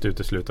kunde ju inte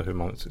utesluta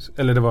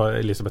eller det var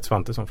Elisabeth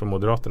Svantesson från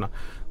Moderaterna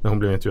när hon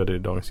blev intervjuad i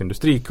Dagens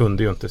Industri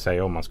kunde ju inte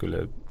säga om man skulle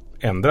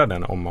ändra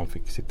den om man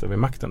fick sitta vid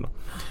makten då.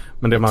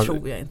 Men det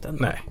tror jag inte.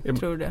 Nej, jag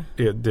tror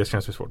det. Det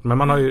känns ju svårt. Men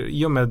man har ju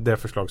i och med det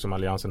förslag som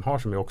Alliansen har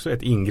som är också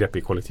ett ingrepp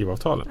i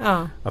kollektivavtalen.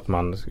 Ja. Att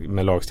man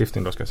med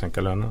lagstiftning då ska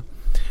sänka lönerna.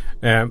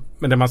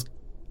 Men det man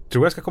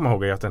tror jag ska komma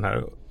ihåg är att den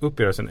här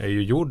uppgörelsen är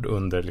ju gjord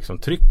under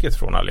trycket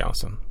från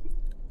Alliansen.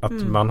 Att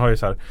man har ju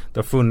det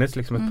har funnits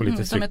ett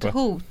politiskt tryck. Som ett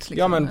hot.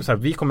 Ja men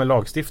vi kommer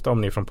lagstifta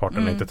om ni från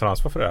parterna inte tar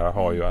ansvar för det här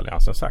har ju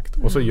Alliansen sagt.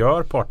 Och så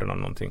gör parterna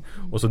någonting.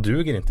 Och så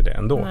duger inte det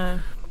ändå.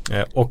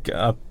 Och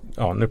att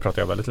nu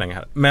pratar jag väldigt länge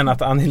här. Men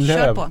att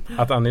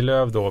Annie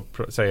Lööf då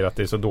säger att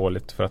det är så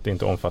dåligt för att det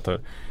inte omfattar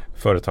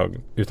företag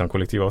utan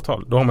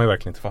kollektivavtal. Då har man ju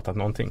verkligen inte fattat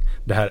någonting.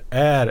 Det här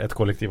är ett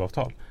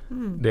kollektivavtal.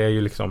 Det är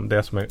ju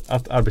det som är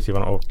att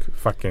arbetsgivarna och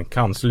facken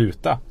kan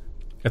sluta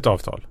ett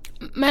avtal.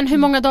 Men hur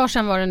många dagar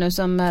sedan var det nu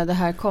som det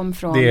här kom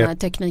från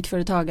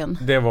teknikföretagen?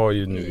 Det var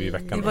ju nu i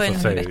veckan.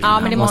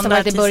 Men det måste ha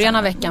varit i början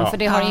av veckan för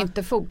det har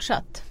inte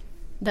fortsatt.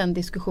 Den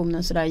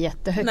diskussionen sådär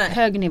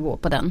jättehög nivå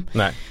på den.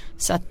 Nej.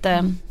 Så att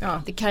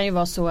det kan ju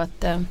vara så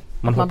att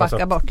man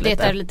backar bort lite.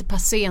 Det är lite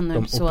passé nu.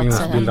 De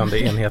opinionsbildande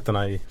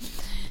enheterna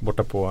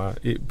borta på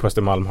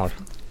Östermalm har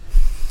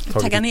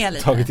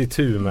tagit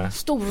itu med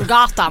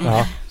Storgatan.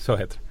 Ja, så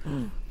heter det.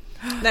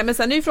 Nej, men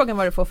sen är ju frågan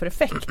vad det får för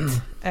effekt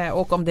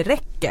och om det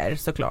räcker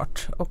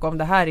såklart, och om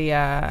det här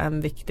är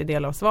en viktig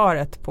del av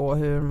svaret på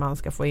hur man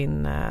ska få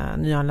in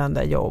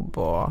nyanlända jobb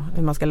och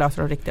hur man ska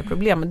lösa de riktiga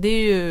problemen. Det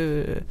är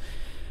ju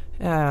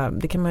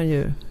det kan man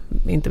ju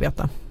inte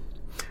veta.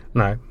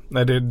 Nej,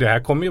 det här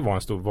kommer ju vara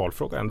en stor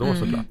valfråga ändå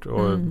såklart.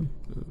 Och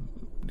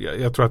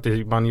jag tror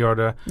att man gör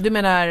det... Du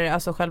menar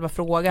alltså själva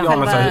frågan? Ja,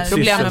 men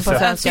problemen på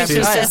svenska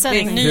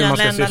sysselsättning,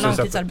 nyanlända,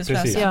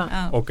 långtidsarbetslösa. Ja.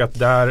 Och att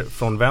där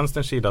från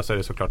vänsterns sida så är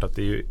det såklart att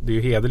det är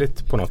ju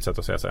hederligt på något sätt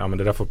att säga så här, ja men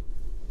det där får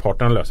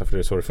parterna lösa för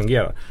det är så det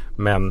fungerar.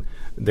 Men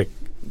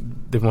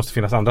det måste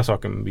finnas andra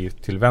saker vi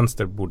till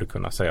vänster borde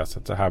kunna säga, så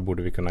att så här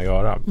borde vi kunna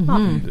göra.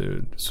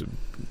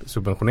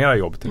 Subventionera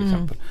jobb till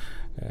exempel.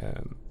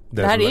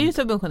 Det här är ju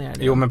subventionerade.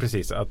 Jo, men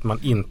precis. Att man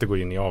inte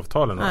går in i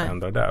avtalen och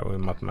ändrar där.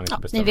 Och att man inte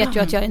bestämmer. Ni vet ju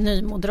att jag är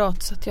ny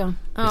moderat, så att jag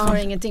har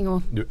ingenting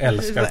att... Du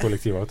älskar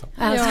kollektivavtal.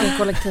 Jag älskar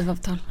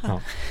kollektivavtal.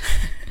 Ja.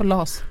 Och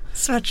LAS.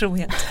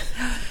 Svartrohet.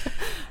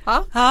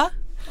 Ja.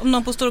 Om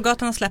någon på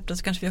Storgatan har släppt det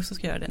så kanske vi också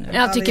ska göra det nu.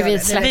 Jag tycker vi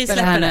släpper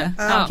det här nu.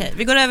 Ja. Okej,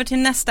 vi går över till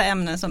nästa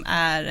ämne som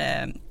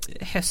är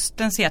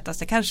höstens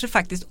hetaste, kanske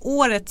faktiskt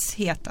årets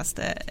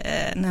hetaste,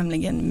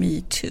 nämligen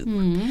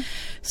MeToo.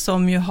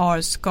 Som ju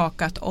har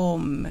skakat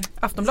om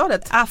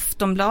Aftonbladet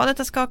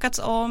har skakats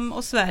om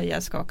och Sverige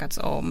har skakats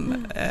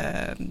om.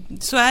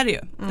 Så är det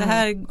ju. Det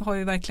här har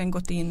ju verkligen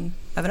gått in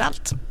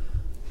överallt.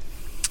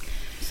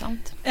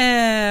 Sant.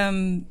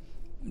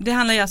 Det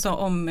handlar ju alltså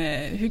om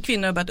hur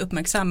kvinnor har börjat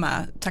uppmärksamma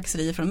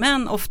trakasserier från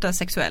män, ofta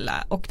sexuella.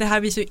 Och det här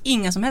visar ju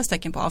inga som helst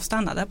tecken på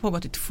avstanna. Det har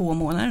pågått i 2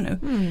 månader nu.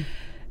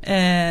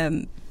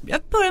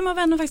 Jag börjar med att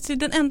vända faktiskt till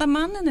den enda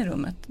mannen i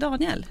rummet,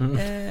 Daniel.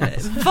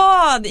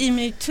 Vad i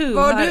MeToo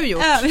vad har du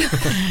gjort?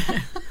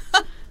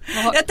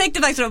 Jag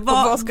tänkte faktiskt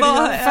vad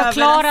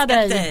förklara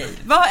dig.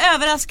 Vad har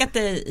överraskat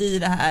dig i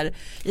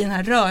den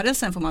här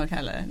rörelsen, får man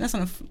kalla det,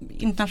 nästan den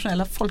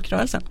internationella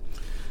folkrörelsen?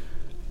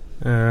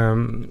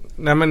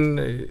 Nej,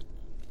 men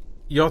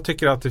jag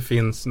tycker att det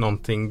finns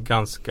någonting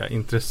ganska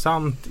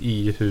intressant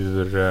i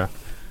hur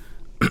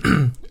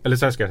eller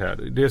så här ska jag säga,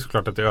 det är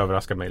såklart att det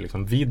överraskar mig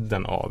liksom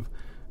vidden av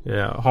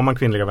har man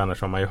kvinnliga vänner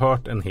så har man ju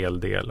hört en hel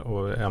del,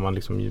 och är man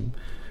liksom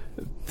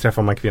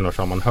träffar man kvinnor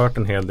så har man hört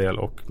en hel del,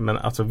 men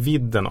alltså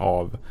vidden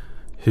av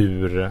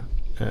hur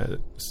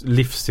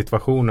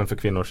livssituationen för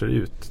kvinnor ser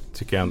ut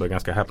tycker jag ändå är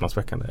ganska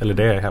häpnadsväckande, eller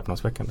det är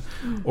häpnadsväckande.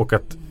 Och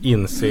att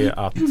inse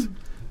att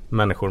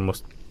människor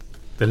måste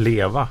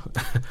leva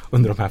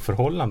under de här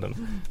förhållandena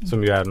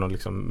som ju är någon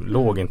liksom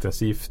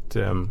lågintensivt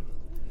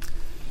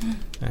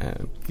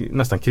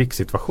nästan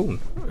krigssituation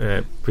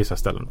på vissa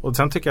ställen. Och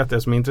sen tycker jag att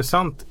det som är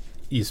intressant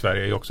i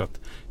Sverige är också att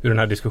hur den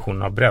här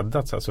diskussionen har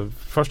breddats. Alltså,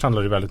 först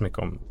handlar det väldigt mycket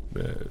om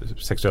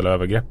sexuella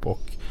övergrepp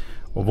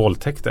och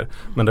våldtäkter,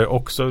 men det har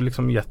också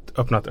liksom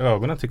öppnat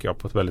ögonen tycker jag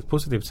på ett väldigt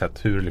positivt sätt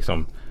hur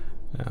liksom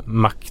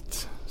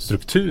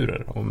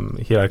maktstrukturer och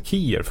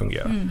hierarkier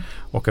fungerar.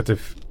 Och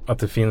att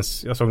det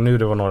finns, jag såg nu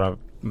det var några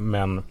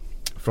män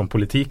från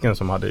politiken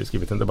som hade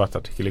skrivit en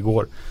debattartikel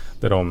igår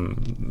där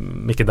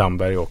Micke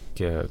Damberg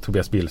och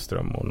Tobias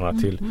Billström och några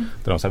till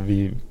där de sa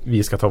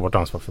vi ska ta vårt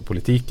ansvar för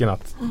politiken,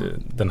 att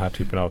den här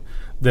typen av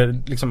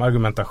där liksom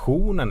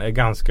argumentationen är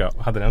ganska,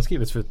 hade den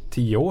skrivits för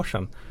 10 år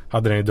sedan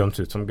hade den ju dömts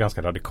ut som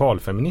ganska radikal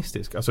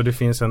feministisk. Alltså det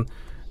finns en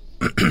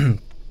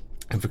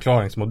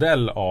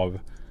förklaringsmodell av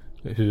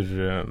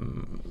hur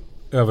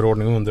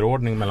överordning och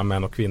underordning mellan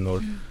män och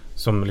kvinnor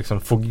som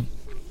liksom får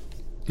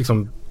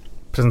liksom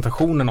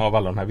presentationen av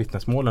alla de här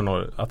vittnesmålen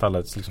och att alla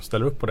liksom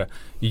ställer upp på det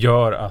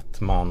gör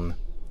att man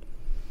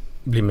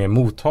blir mer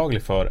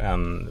mottaglig för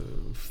en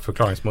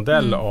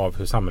förklaringsmodell av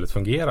hur samhället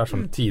fungerar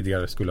som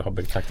tidigare skulle ha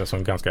betraktats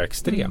som ganska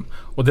extrem.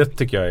 Och det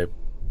tycker jag är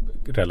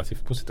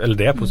relativt positivt. Eller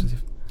det är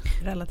positivt.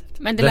 Relativt.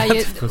 Men det lär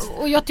ju,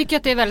 och jag tycker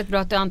att det är väldigt bra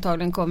att det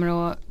antagligen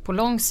kommer att på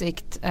lång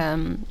sikt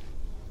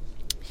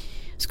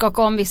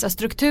skaka om vissa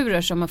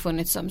strukturer som har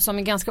funnits som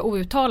är ganska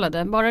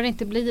outtalade. Bara det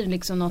inte blir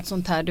liksom något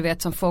sånt här, du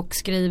vet, som folk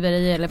skriver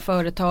i, eller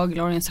företag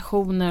eller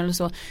organisationer eller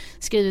så,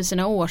 skriver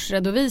sina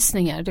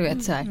årsredovisningar, du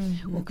vet så här.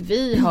 Och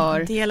vi har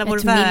del av vår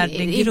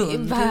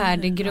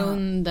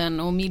värdegrunden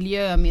och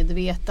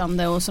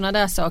miljömedvetande och sådana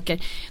där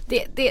saker.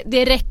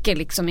 Det räcker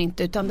liksom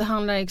inte, utan det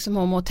handlar liksom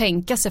om att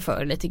tänka sig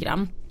för lite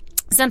grann.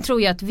 Sen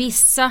tror jag att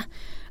vissa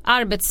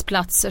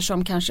arbetsplatser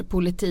som kanske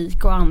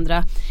politik och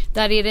andra,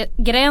 där är det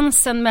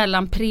gränsen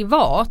mellan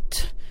privat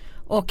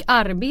och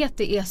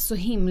arbete är så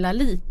himla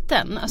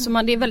liten.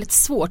 Alltså det är väldigt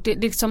svårt.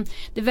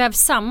 Det vävs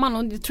samman,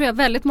 och det tror jag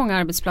väldigt många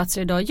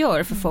arbetsplatser idag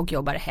gör, för folk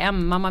jobbar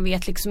hemma, man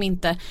vet liksom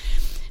inte.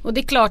 Och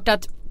det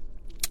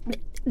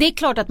är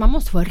klart att man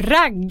måste få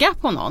ragga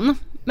på någon.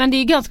 Men det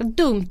är ganska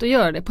dumt att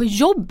göra det på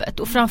jobbet,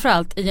 och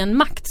framförallt i en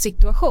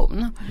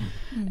maktsituation.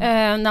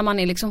 När man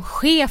är liksom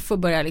chef och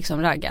börjar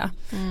liksom ragga.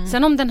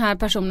 Sen om den här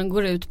personen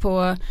går ut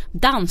på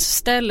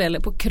dansställe eller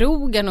på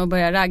krogen och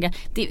börjar ragga,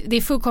 det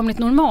är fullkomligt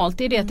normalt.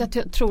 Det är det att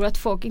jag tror att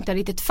folk inte har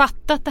riktigt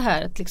fattat det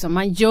här, att liksom,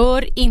 man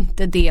gör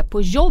inte det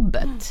på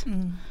jobbet.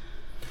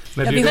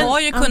 Ja, vi har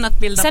ju kunnat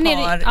bilda par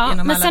genom alla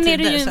tider. Men sen är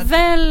det ju en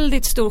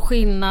väldigt stor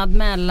skillnad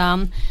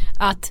mellan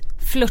att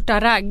flirta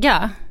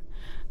ragga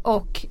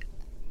och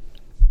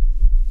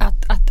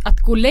att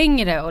gå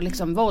längre och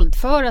liksom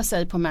våldföra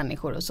sig på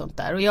människor och sånt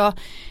där.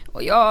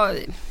 Och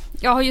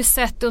jag har ju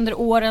sett under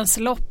årens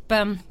lopp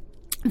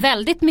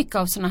väldigt mycket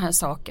av såna här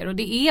saker, och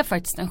det är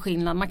faktiskt en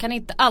skillnad. Man kan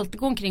inte alltid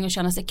gå omkring och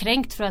känna sig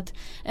kränkt för att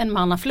en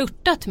man har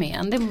flirtat med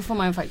en, det får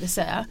man ju faktiskt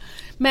säga.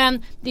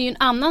 Men det är ju en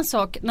annan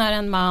sak när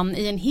en man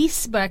i en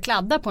hiss börjar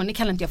kladda på en. Det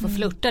kallar inte jag för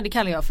flirta, det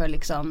kallar jag för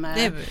liksom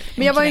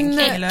men jag var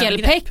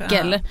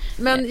äckelpäckel.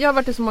 Men jag har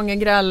varit i så många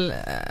gräl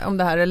om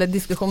det här, eller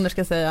diskussioner ska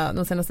jag säga,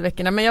 de senaste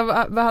veckorna. Men jag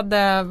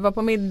var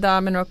på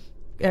middag med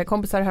några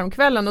kompisar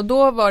häromkvällen, och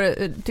då var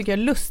det, tycker jag,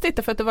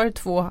 lustigt för att det var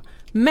 2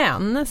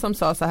 män som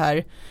sa så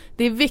här: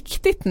 det är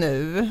viktigt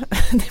nu,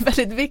 det är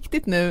väldigt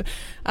viktigt nu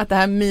att det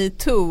här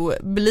MeToo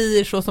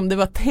blir så som det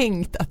var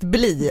tänkt att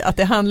bli, att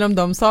det handlar om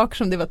de saker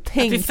som det var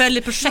tänkt att vi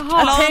följer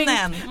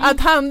projektplanen att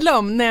handla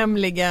om,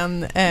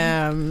 nämligen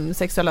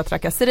sexuella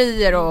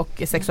trakasserier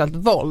och sexuellt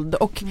våld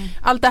och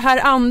allt det här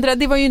andra.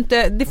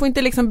 Det får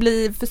inte liksom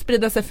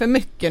sprida sig för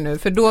mycket nu,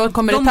 för då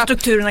kommer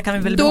strukturerna kan vi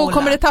väl då behålla.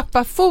 Kommer det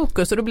tappa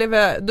fokus, och då blev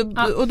jag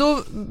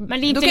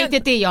men det är inte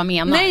riktigt det jag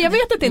menar. Nej, jag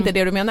vet att det inte är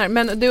det du menar,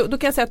 men då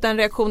kan jag säga att den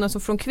reaktionen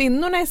som från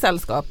kvinnorna i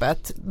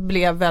sällskapet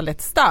blev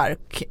väldigt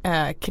stark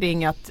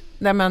kring att,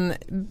 nej men,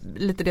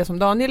 lite det som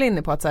Daniel är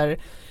inne på, att så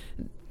här,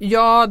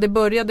 ja, det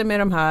började med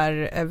de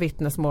här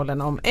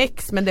vittnesmålen om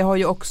X, men det har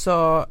ju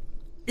också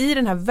i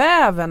den här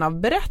väven av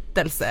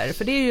berättelser,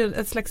 för det är ju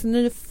ett slags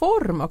ny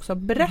form också av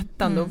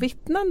berättande och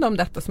vittnande om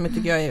detta, som jag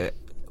tycker jag är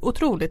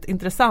otroligt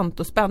intressant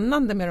och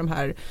spännande med de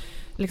här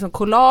liksom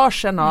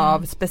collagen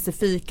av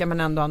specifika men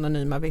ändå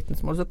anonyma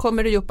vittnesmål. Så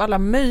kommer det ju upp alla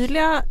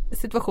möjliga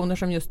situationer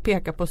som just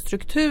pekar på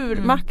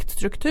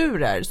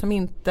maktstrukturer som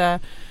inte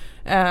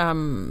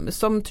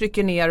som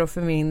trycker ner och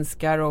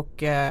förminskar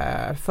och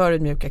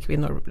förödmjukar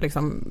kvinnor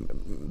liksom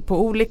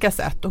på olika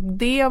sätt. Och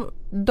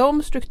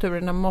de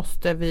strukturerna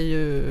måste vi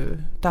ju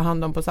ta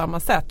hand om på samma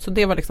sätt. Så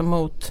det var liksom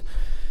mot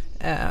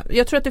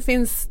jag tror att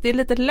det är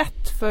lite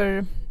lätt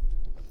för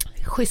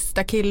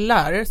schyssta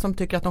killar som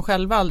tycker att de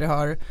själva aldrig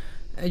har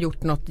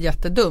gjort något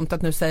jättedumt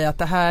att nu säga att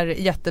det här är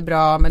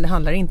jättebra, men det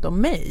handlar inte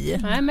om mig.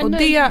 Nej, men och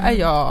det är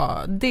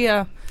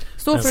jag.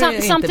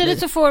 Samtidigt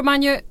så får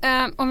man ju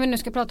om vi nu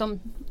ska prata om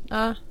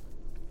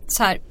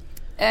så här,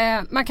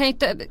 man kan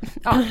inte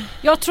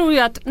jag tror ju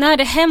att när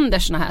det händer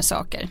såna här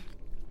saker,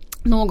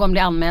 någon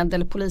blir anmäld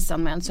eller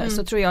polisanmäld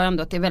så tror jag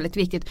ändå att det är väldigt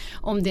viktigt,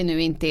 om det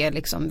nu inte är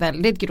liksom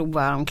väldigt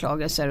grova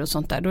anklagelser och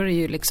sånt där, då är det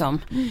ju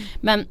liksom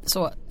men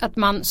så att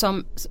man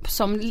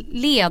som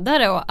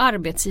ledare och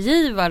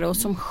arbetsgivare och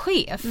som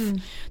chef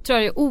tror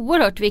jag det är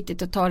oerhört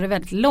viktigt att ta det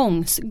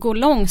väldigt gå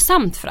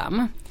långsamt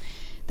fram,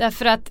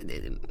 därför att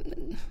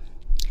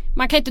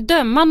man kan inte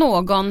döma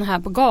någon här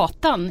på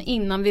gatan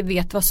innan vi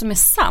vet vad som är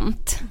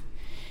sant.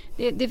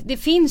 Det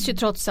finns ju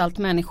trots allt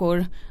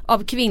människor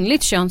av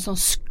kvinnligt kön som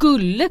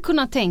skulle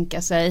kunna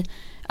tänka sig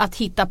att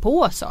hitta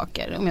på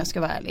saker, om jag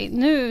ska vara ärlig.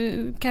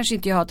 Nu kanske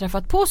inte jag har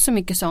träffat på så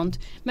mycket sånt,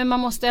 men man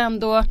måste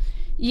ändå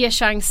ge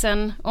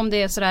chansen. Om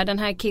det är sådär, den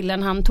här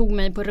killen, han tog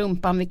mig på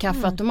rumpan vid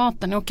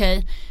kaffeautomaten.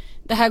 Okej,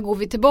 det här går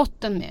vi till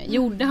botten med.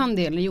 Gjorde han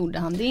det eller gjorde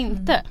han det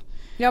inte?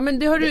 Ja, men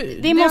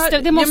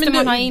det måste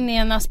man ha in i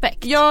en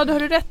aspekt. Ja, det har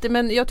du rätt i,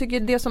 men jag tycker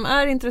det som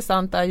är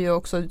intressant är ju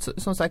också,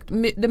 som sagt,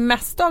 det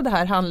mesta av det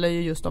här handlar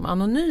ju just om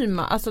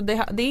anonyma. Alltså det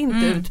är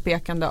inte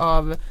utpekande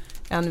av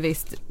en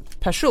viss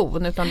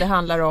person, utan det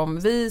handlar om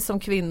vi som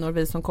kvinnor,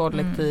 vi som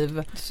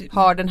kollektiv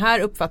har den här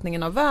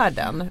uppfattningen av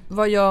världen.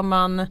 Vad gör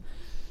man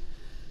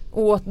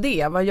åt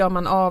det? Vad gör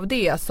man av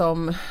det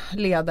som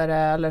ledare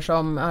eller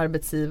som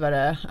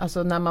arbetsgivare?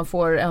 Alltså när man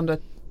får ändå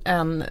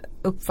en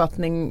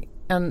uppfattning,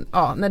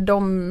 när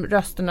de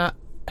rösterna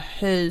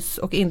höjs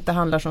och inte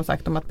handlar som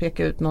sagt om att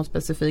peka ut någon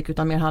specifik,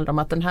 utan mer handlar om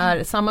att den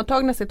här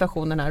sammantagna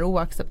situationen är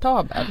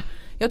oacceptabel.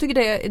 Jag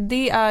tycker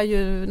det är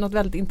ju något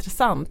väldigt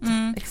intressant.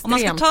 Om man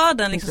ska ta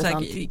den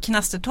liksom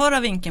knastertorra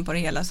vinkeln på det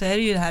hela, så är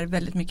det ju det här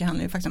väldigt mycket,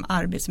 handlar ju faktiskt om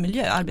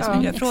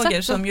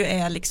arbetsmiljöfrågor som ju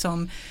är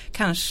liksom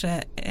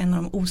kanske en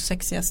av de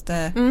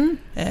osexigaste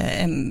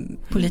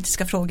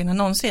politiska frågorna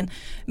någonsin.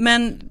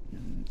 Men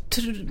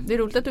det är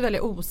roligt att du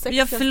väljer osex.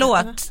 Ja,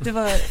 förlåt. Det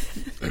var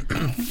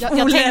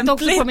jag tänkte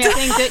också på mig.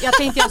 Jag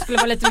tänkte jag skulle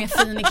vara lite mer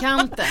fin i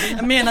kanten.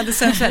 Jag menade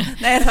sen.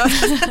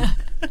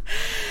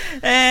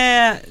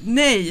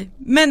 Nej,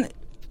 men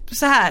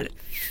så här.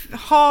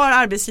 Har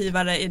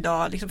arbetsgivare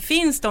idag, liksom,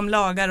 finns de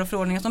lagar och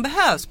förordningar som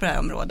behövs på det här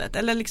området?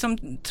 Eller liksom,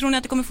 tror ni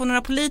att det kommer få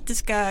några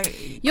politiska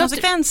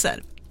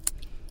konsekvenser?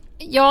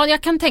 Ja,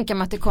 jag kan tänka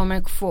mig att det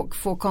kommer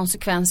få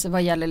konsekvenser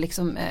vad gäller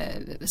liksom,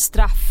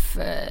 straff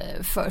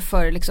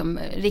för liksom,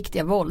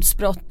 riktiga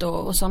våldsbrott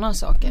och sådana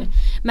saker.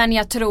 Men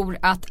jag tror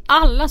att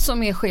alla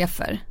som är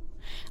chefer,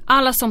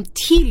 alla som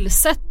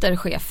tillsätter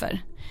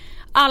chefer,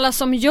 alla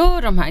som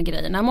gör de här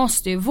grejerna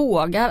måste ju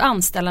våga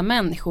anställa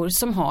människor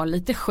som har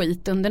lite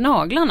skit under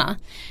naglarna.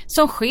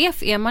 Som chef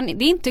det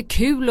är inte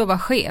kul att vara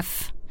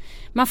chef.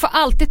 Man får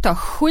alltid ta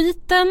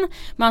skiten,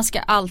 man ska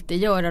alltid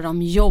göra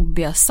de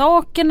jobbiga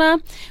sakerna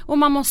och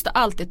man måste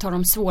alltid ta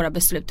de svåra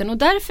besluten. Och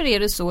därför är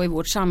det så i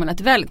vårt samhälle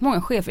att väldigt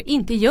många chefer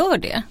inte gör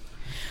det.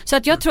 Så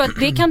att jag tror att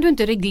det kan du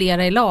inte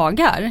reglera i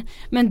lagar.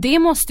 Men det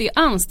måste ju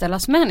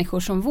anställas människor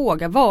som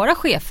vågar vara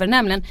chefer.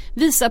 Nämligen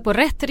visa på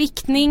rätt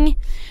riktning,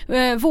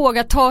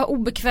 våga ta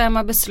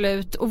obekväma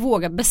beslut och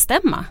våga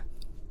bestämma.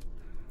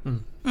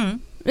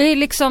 Det är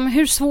liksom,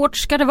 hur svårt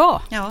ska det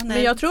vara? Ja,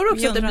 men jag tror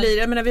också att det blir,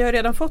 jag menar, vi har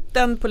redan fått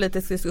en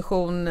politisk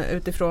diskussion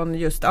utifrån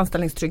just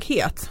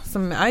anställningstrygghet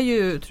som är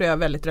ju, tror jag,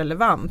 väldigt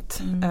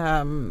relevant.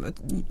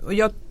 Och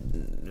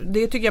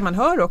det tycker jag man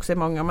hör också i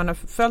många, man har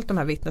följt de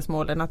här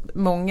vittnesmålen, att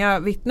många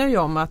vittnar ju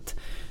om att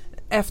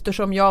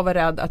eftersom jag var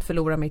rädd att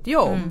förlora mitt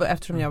jobb,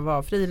 eftersom jag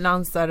var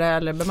frilansare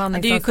eller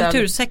bemanningsanställd. Det är ju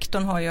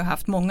kultursektorn har ju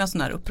haft många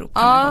sådana här upprop.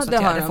 Ja, det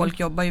har folk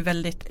jobbar ju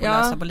väldigt på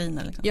lösa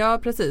boliner. Liksom. Ja,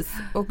 precis.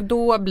 Och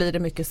då blir det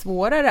mycket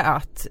svårare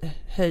att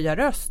höja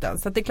rösten.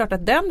 Så att det är klart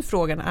att den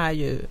frågan är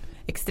ju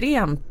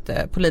extremt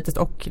politiskt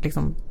och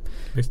liksom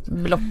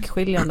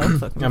blockskiljande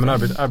också. Ja,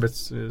 men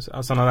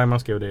Sanna Reimann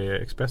skrev det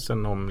i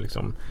Expressen om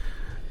liksom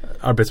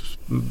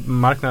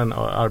arbetsmarknaden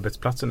och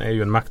arbetsplatsen är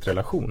ju en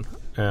maktrelation.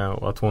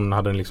 Och att hon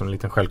hade en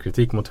liten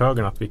självkritik mot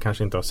högern att vi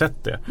kanske inte har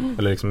sett det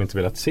eller liksom inte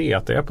velat se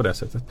att det är på det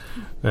sättet.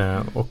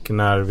 Och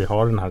när vi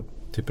har den här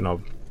typen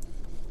av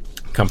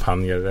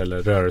kampanjer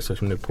eller rörelser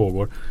som nu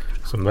pågår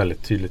som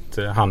väldigt tydligt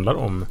handlar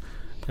om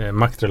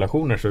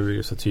maktrelationer, så är det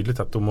ju så tydligt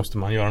att då måste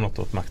man göra något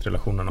åt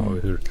maktrelationerna och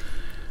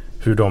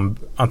hur de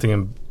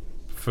antingen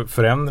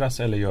förändras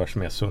eller görs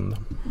mer sunda.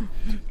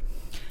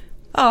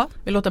 Ja,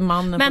 vi låter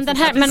mannen.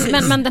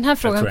 Men den här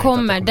frågan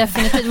kommer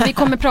definitivt. Vi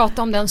kommer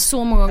prata om den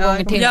så många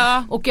gånger till.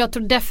 Ja. Och jag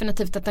tror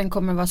definitivt att den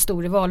kommer vara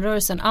stor i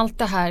valrörelsen. Allt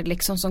det här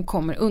liksom som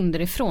kommer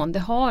underifrån, det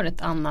har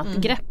ett annat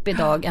grepp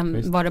idag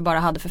än vad det bara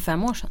hade för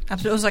 5 år sedan.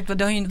 Absolut, och sagt,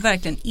 det har ju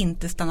verkligen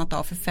inte stannat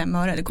av för 5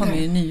 öre. Det kommer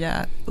ju nya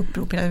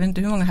upprop. Jag vet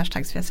inte hur många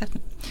hashtags vi har sett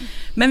nu.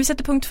 Men vi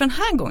sätter punkt för den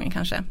här gången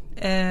kanske.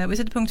 Vi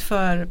sätter punkt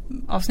för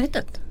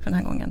avsnittet för den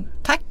här gången.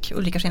 Tack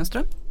Ulrica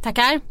Schenström.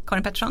 Tackar.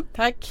 Karin Pettersson.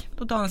 Tack.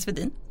 Och Daniel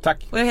Swedin.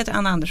 Tack. Och jag heter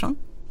Anna Andersson.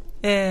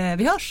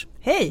 Vi hörs.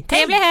 Hej.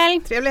 Trevlig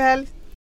helg. Trevlig helg.